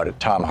all out at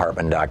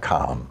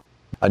thomhartmann.com.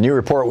 A new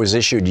report was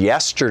issued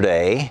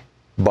yesterday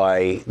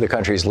by the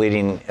country's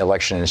leading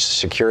election and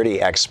security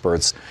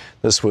experts.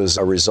 This was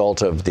a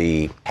result of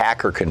the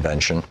hacker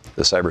convention,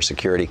 the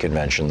cybersecurity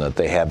convention that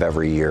they have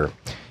every year.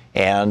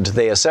 And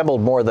they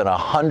assembled more than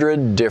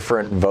 100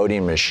 different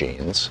voting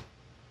machines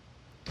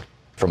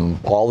from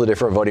all the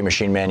different voting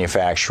machine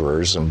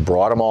manufacturers and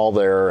brought them all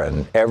there,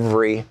 and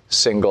every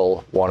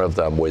single one of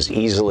them was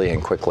easily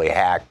and quickly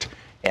hacked,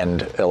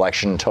 and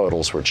election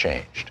totals were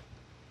changed.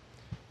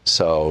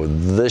 So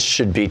this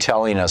should be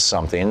telling us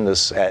something.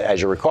 This,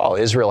 as you recall,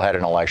 Israel had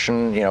an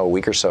election, a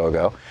week or so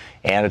ago,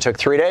 and it took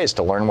 3 days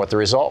to learn what the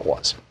result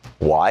was.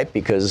 Why?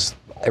 Because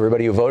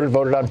everybody who voted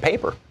on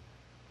paper.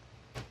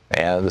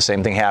 And the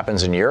same thing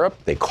happens in Europe.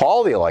 They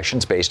call the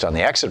elections based on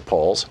the exit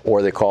polls,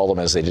 or they call them,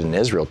 as they did in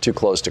Israel, too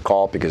close to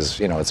call because,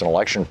 it's an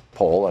election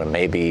poll and it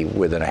may be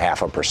within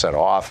 0.5%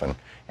 off, and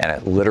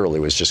it literally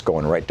was just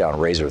going right down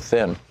razor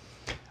thin.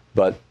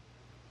 But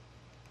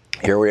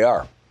here we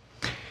are.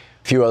 A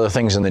few other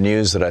things in the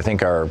news that I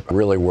think are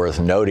really worth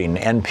noting.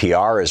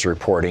 NPR is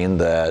reporting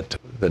that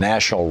the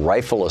National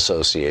Rifle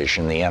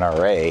Association, the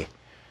NRA,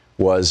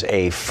 was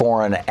a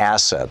foreign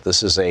asset.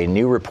 This is a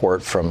new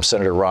report from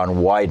Senator Ron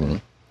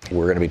Wyden.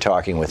 We're going to be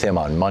talking with him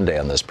on Monday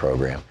on this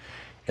program.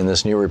 In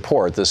this new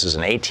report, this is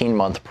an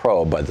 18-month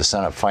probe by the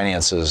Senate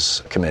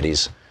Finances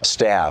Committee's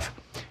staff.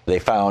 They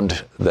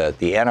found that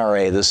the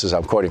NRA,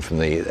 I'm quoting from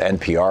the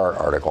NPR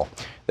article,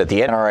 that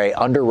the NRA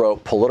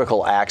underwrote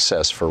political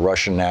access for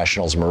Russian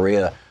nationals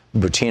Maria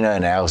Butina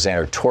and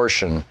Alexander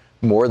Torshin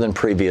more than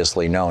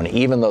previously known,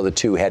 even though the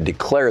two had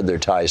declared their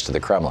ties to the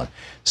Kremlin.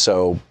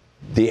 So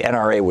the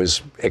NRA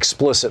was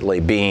explicitly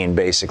being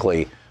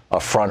basically a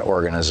front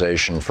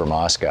organization for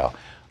Moscow.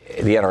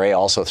 The NRA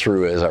also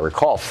threw, as I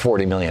recall,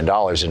 $40 million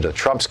into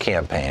Trump's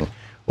campaign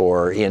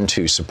or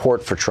into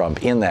support for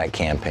Trump in that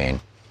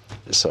campaign.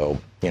 So,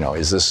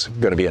 is this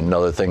going to be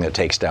another thing that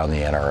takes down the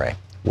NRA?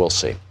 We'll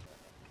see.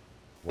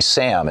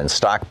 Sam in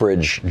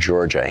Stockbridge,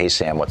 Georgia. Hey,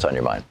 Sam, what's on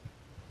your mind?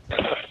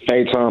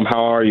 Hey, Tom,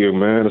 how are you,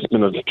 man? It's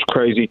been a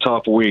crazy,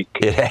 tough week.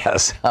 It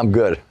has. I'm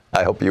good.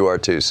 I hope you are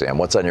too, Sam.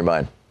 What's on your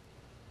mind?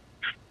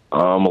 A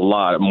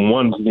lot.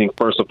 One thing,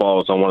 first of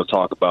all, I want to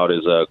talk about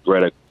is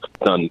Greta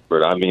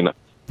Thunberg.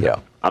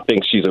 I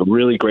think she's a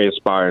really great,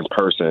 inspiring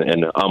person.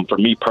 And for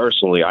me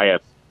personally, I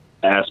have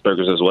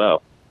Asperger's as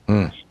well.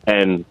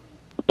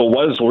 But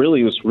what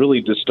was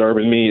really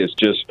disturbing me is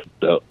just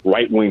the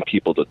right-wing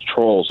people, the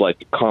trolls, like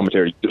the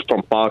commentary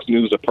from Fox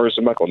News, the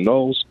person Michael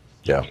knows.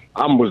 Yeah,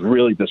 I was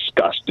really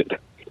disgusted.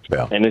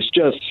 Yeah, and it's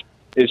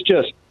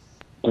just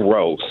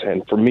gross.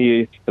 And for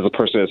me, as a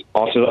person that's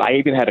also, I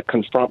even had to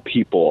confront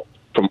people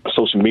from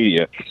social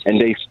media, and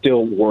they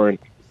still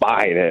weren't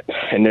buying it,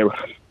 and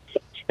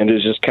they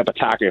just kept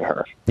attacking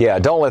her. Yeah,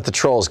 don't let the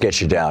trolls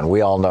get you down.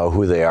 We all know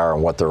who they are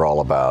and what they're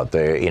all about.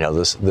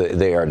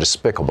 They are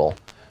despicable.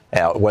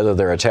 Whether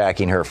they're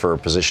attacking her for a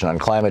position on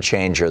climate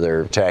change or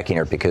they're attacking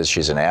her because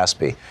she's an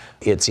Aspie,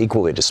 it's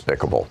equally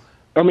despicable.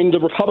 I mean, the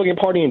Republican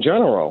Party in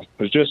general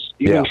is just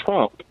even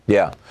Trump.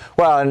 Yeah.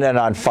 Well, and then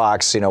on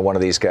Fox, one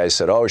of these guys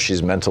said, "Oh,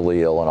 she's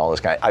mentally ill," and all this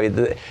kind. I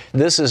mean,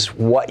 this is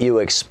what you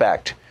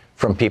expect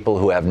from people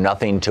who have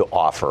nothing to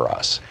offer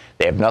us.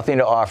 They have nothing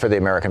to offer the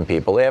American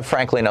people. They have,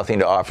 frankly, nothing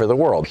to offer the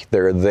world.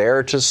 They're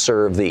there to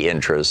serve the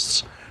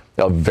interests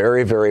of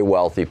very, very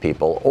wealthy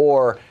people,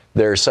 or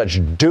they're such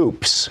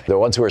dupes. The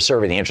ones who are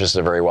serving the interests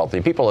of very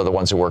wealthy people are the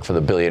ones who work for the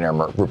billionaire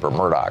Rupert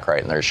Murdoch,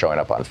 right? And they're showing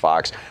up on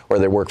Fox, or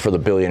they work for the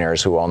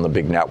billionaires who own the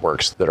big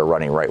networks that are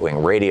running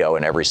right-wing radio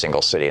in every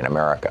single city in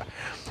America.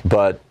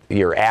 But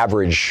your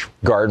average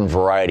garden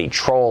variety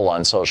troll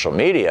on social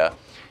media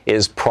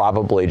is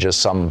probably just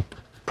some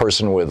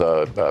person with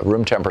a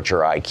room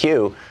temperature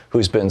IQ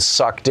who's been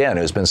sucked in,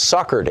 who's been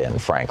suckered in,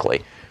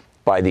 frankly,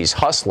 by these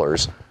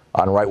hustlers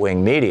on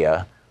right-wing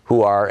media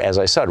who are, as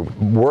I said,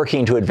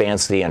 working to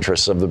advance the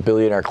interests of the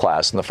billionaire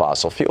class in the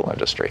fossil fuel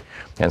industry.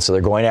 And so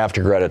they're going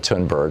after Greta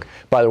Thunberg.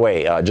 By the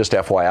way, just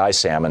FYI,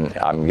 Sam, and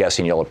I'm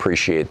guessing you'll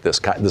appreciate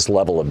this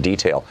level of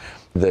detail.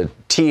 The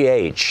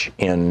TH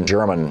in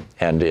German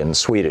and in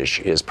Swedish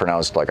is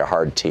pronounced like a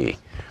hard T.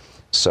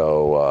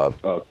 So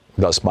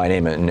thus my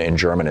name in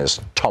German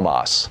is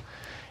Thomas,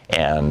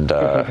 and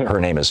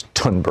her name is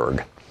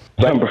Thunberg.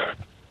 Thunberg.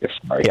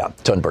 Yeah,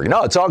 Thunberg.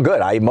 No, it's all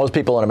good. Most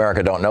people in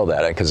America don't know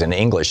that because in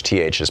English,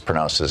 TH is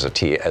pronounced as a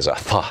T, as a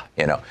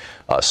th,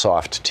 a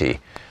soft T.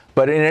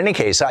 But in any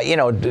case,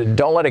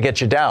 don't let it get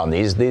you down.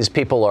 These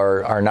people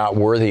are not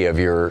worthy of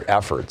your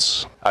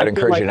efforts. I'd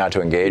encourage you not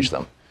to engage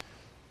them.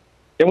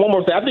 And one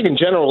more thing, I think in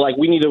general,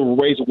 we need to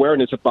raise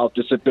awareness about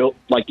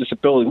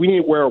disability. We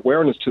need to wear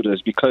awareness to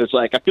this because,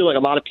 I feel like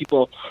a lot of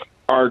people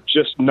are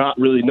just not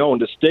really knowing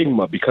the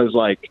stigma because,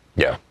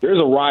 there's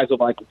a rise of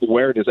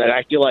awareness, and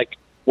I feel like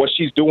what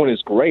she's doing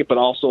is great, but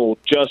also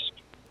just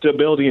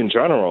disability in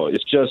general.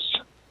 It's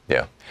just...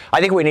 Yeah. I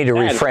think we need to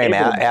reframe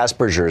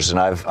Asperger's, and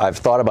I've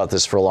thought about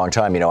this for a long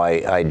time.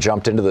 I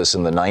jumped into this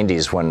in the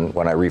 90s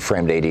when I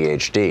reframed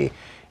ADHD,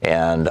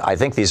 and I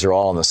think these are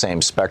all on the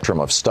same spectrum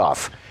of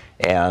stuff.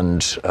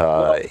 And,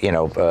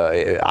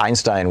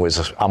 Einstein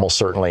was almost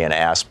certainly an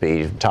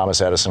Aspie. Thomas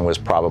Edison was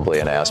probably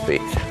an Aspie.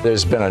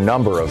 There's been a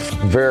number of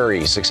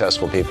very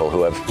successful people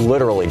who have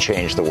literally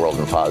changed the world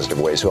in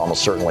positive ways who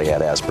almost certainly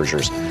had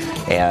Asperger's.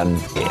 And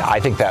I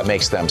think that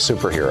makes them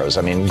superheroes.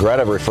 I mean,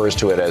 Greta refers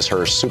to it as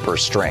her super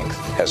strength,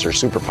 as her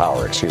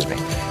superpower,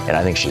 and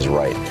I think she's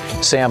right.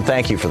 Sam,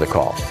 thank you for the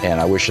call, and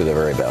I wish you the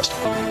very best.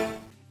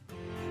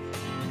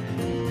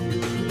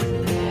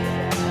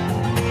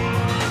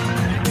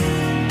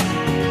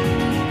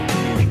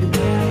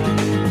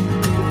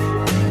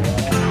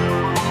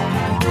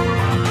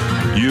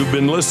 You've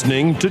been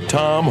listening to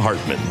Thom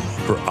Hartmann.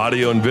 For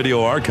audio and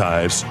video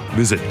archives,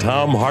 visit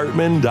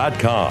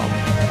thomhartmann.com.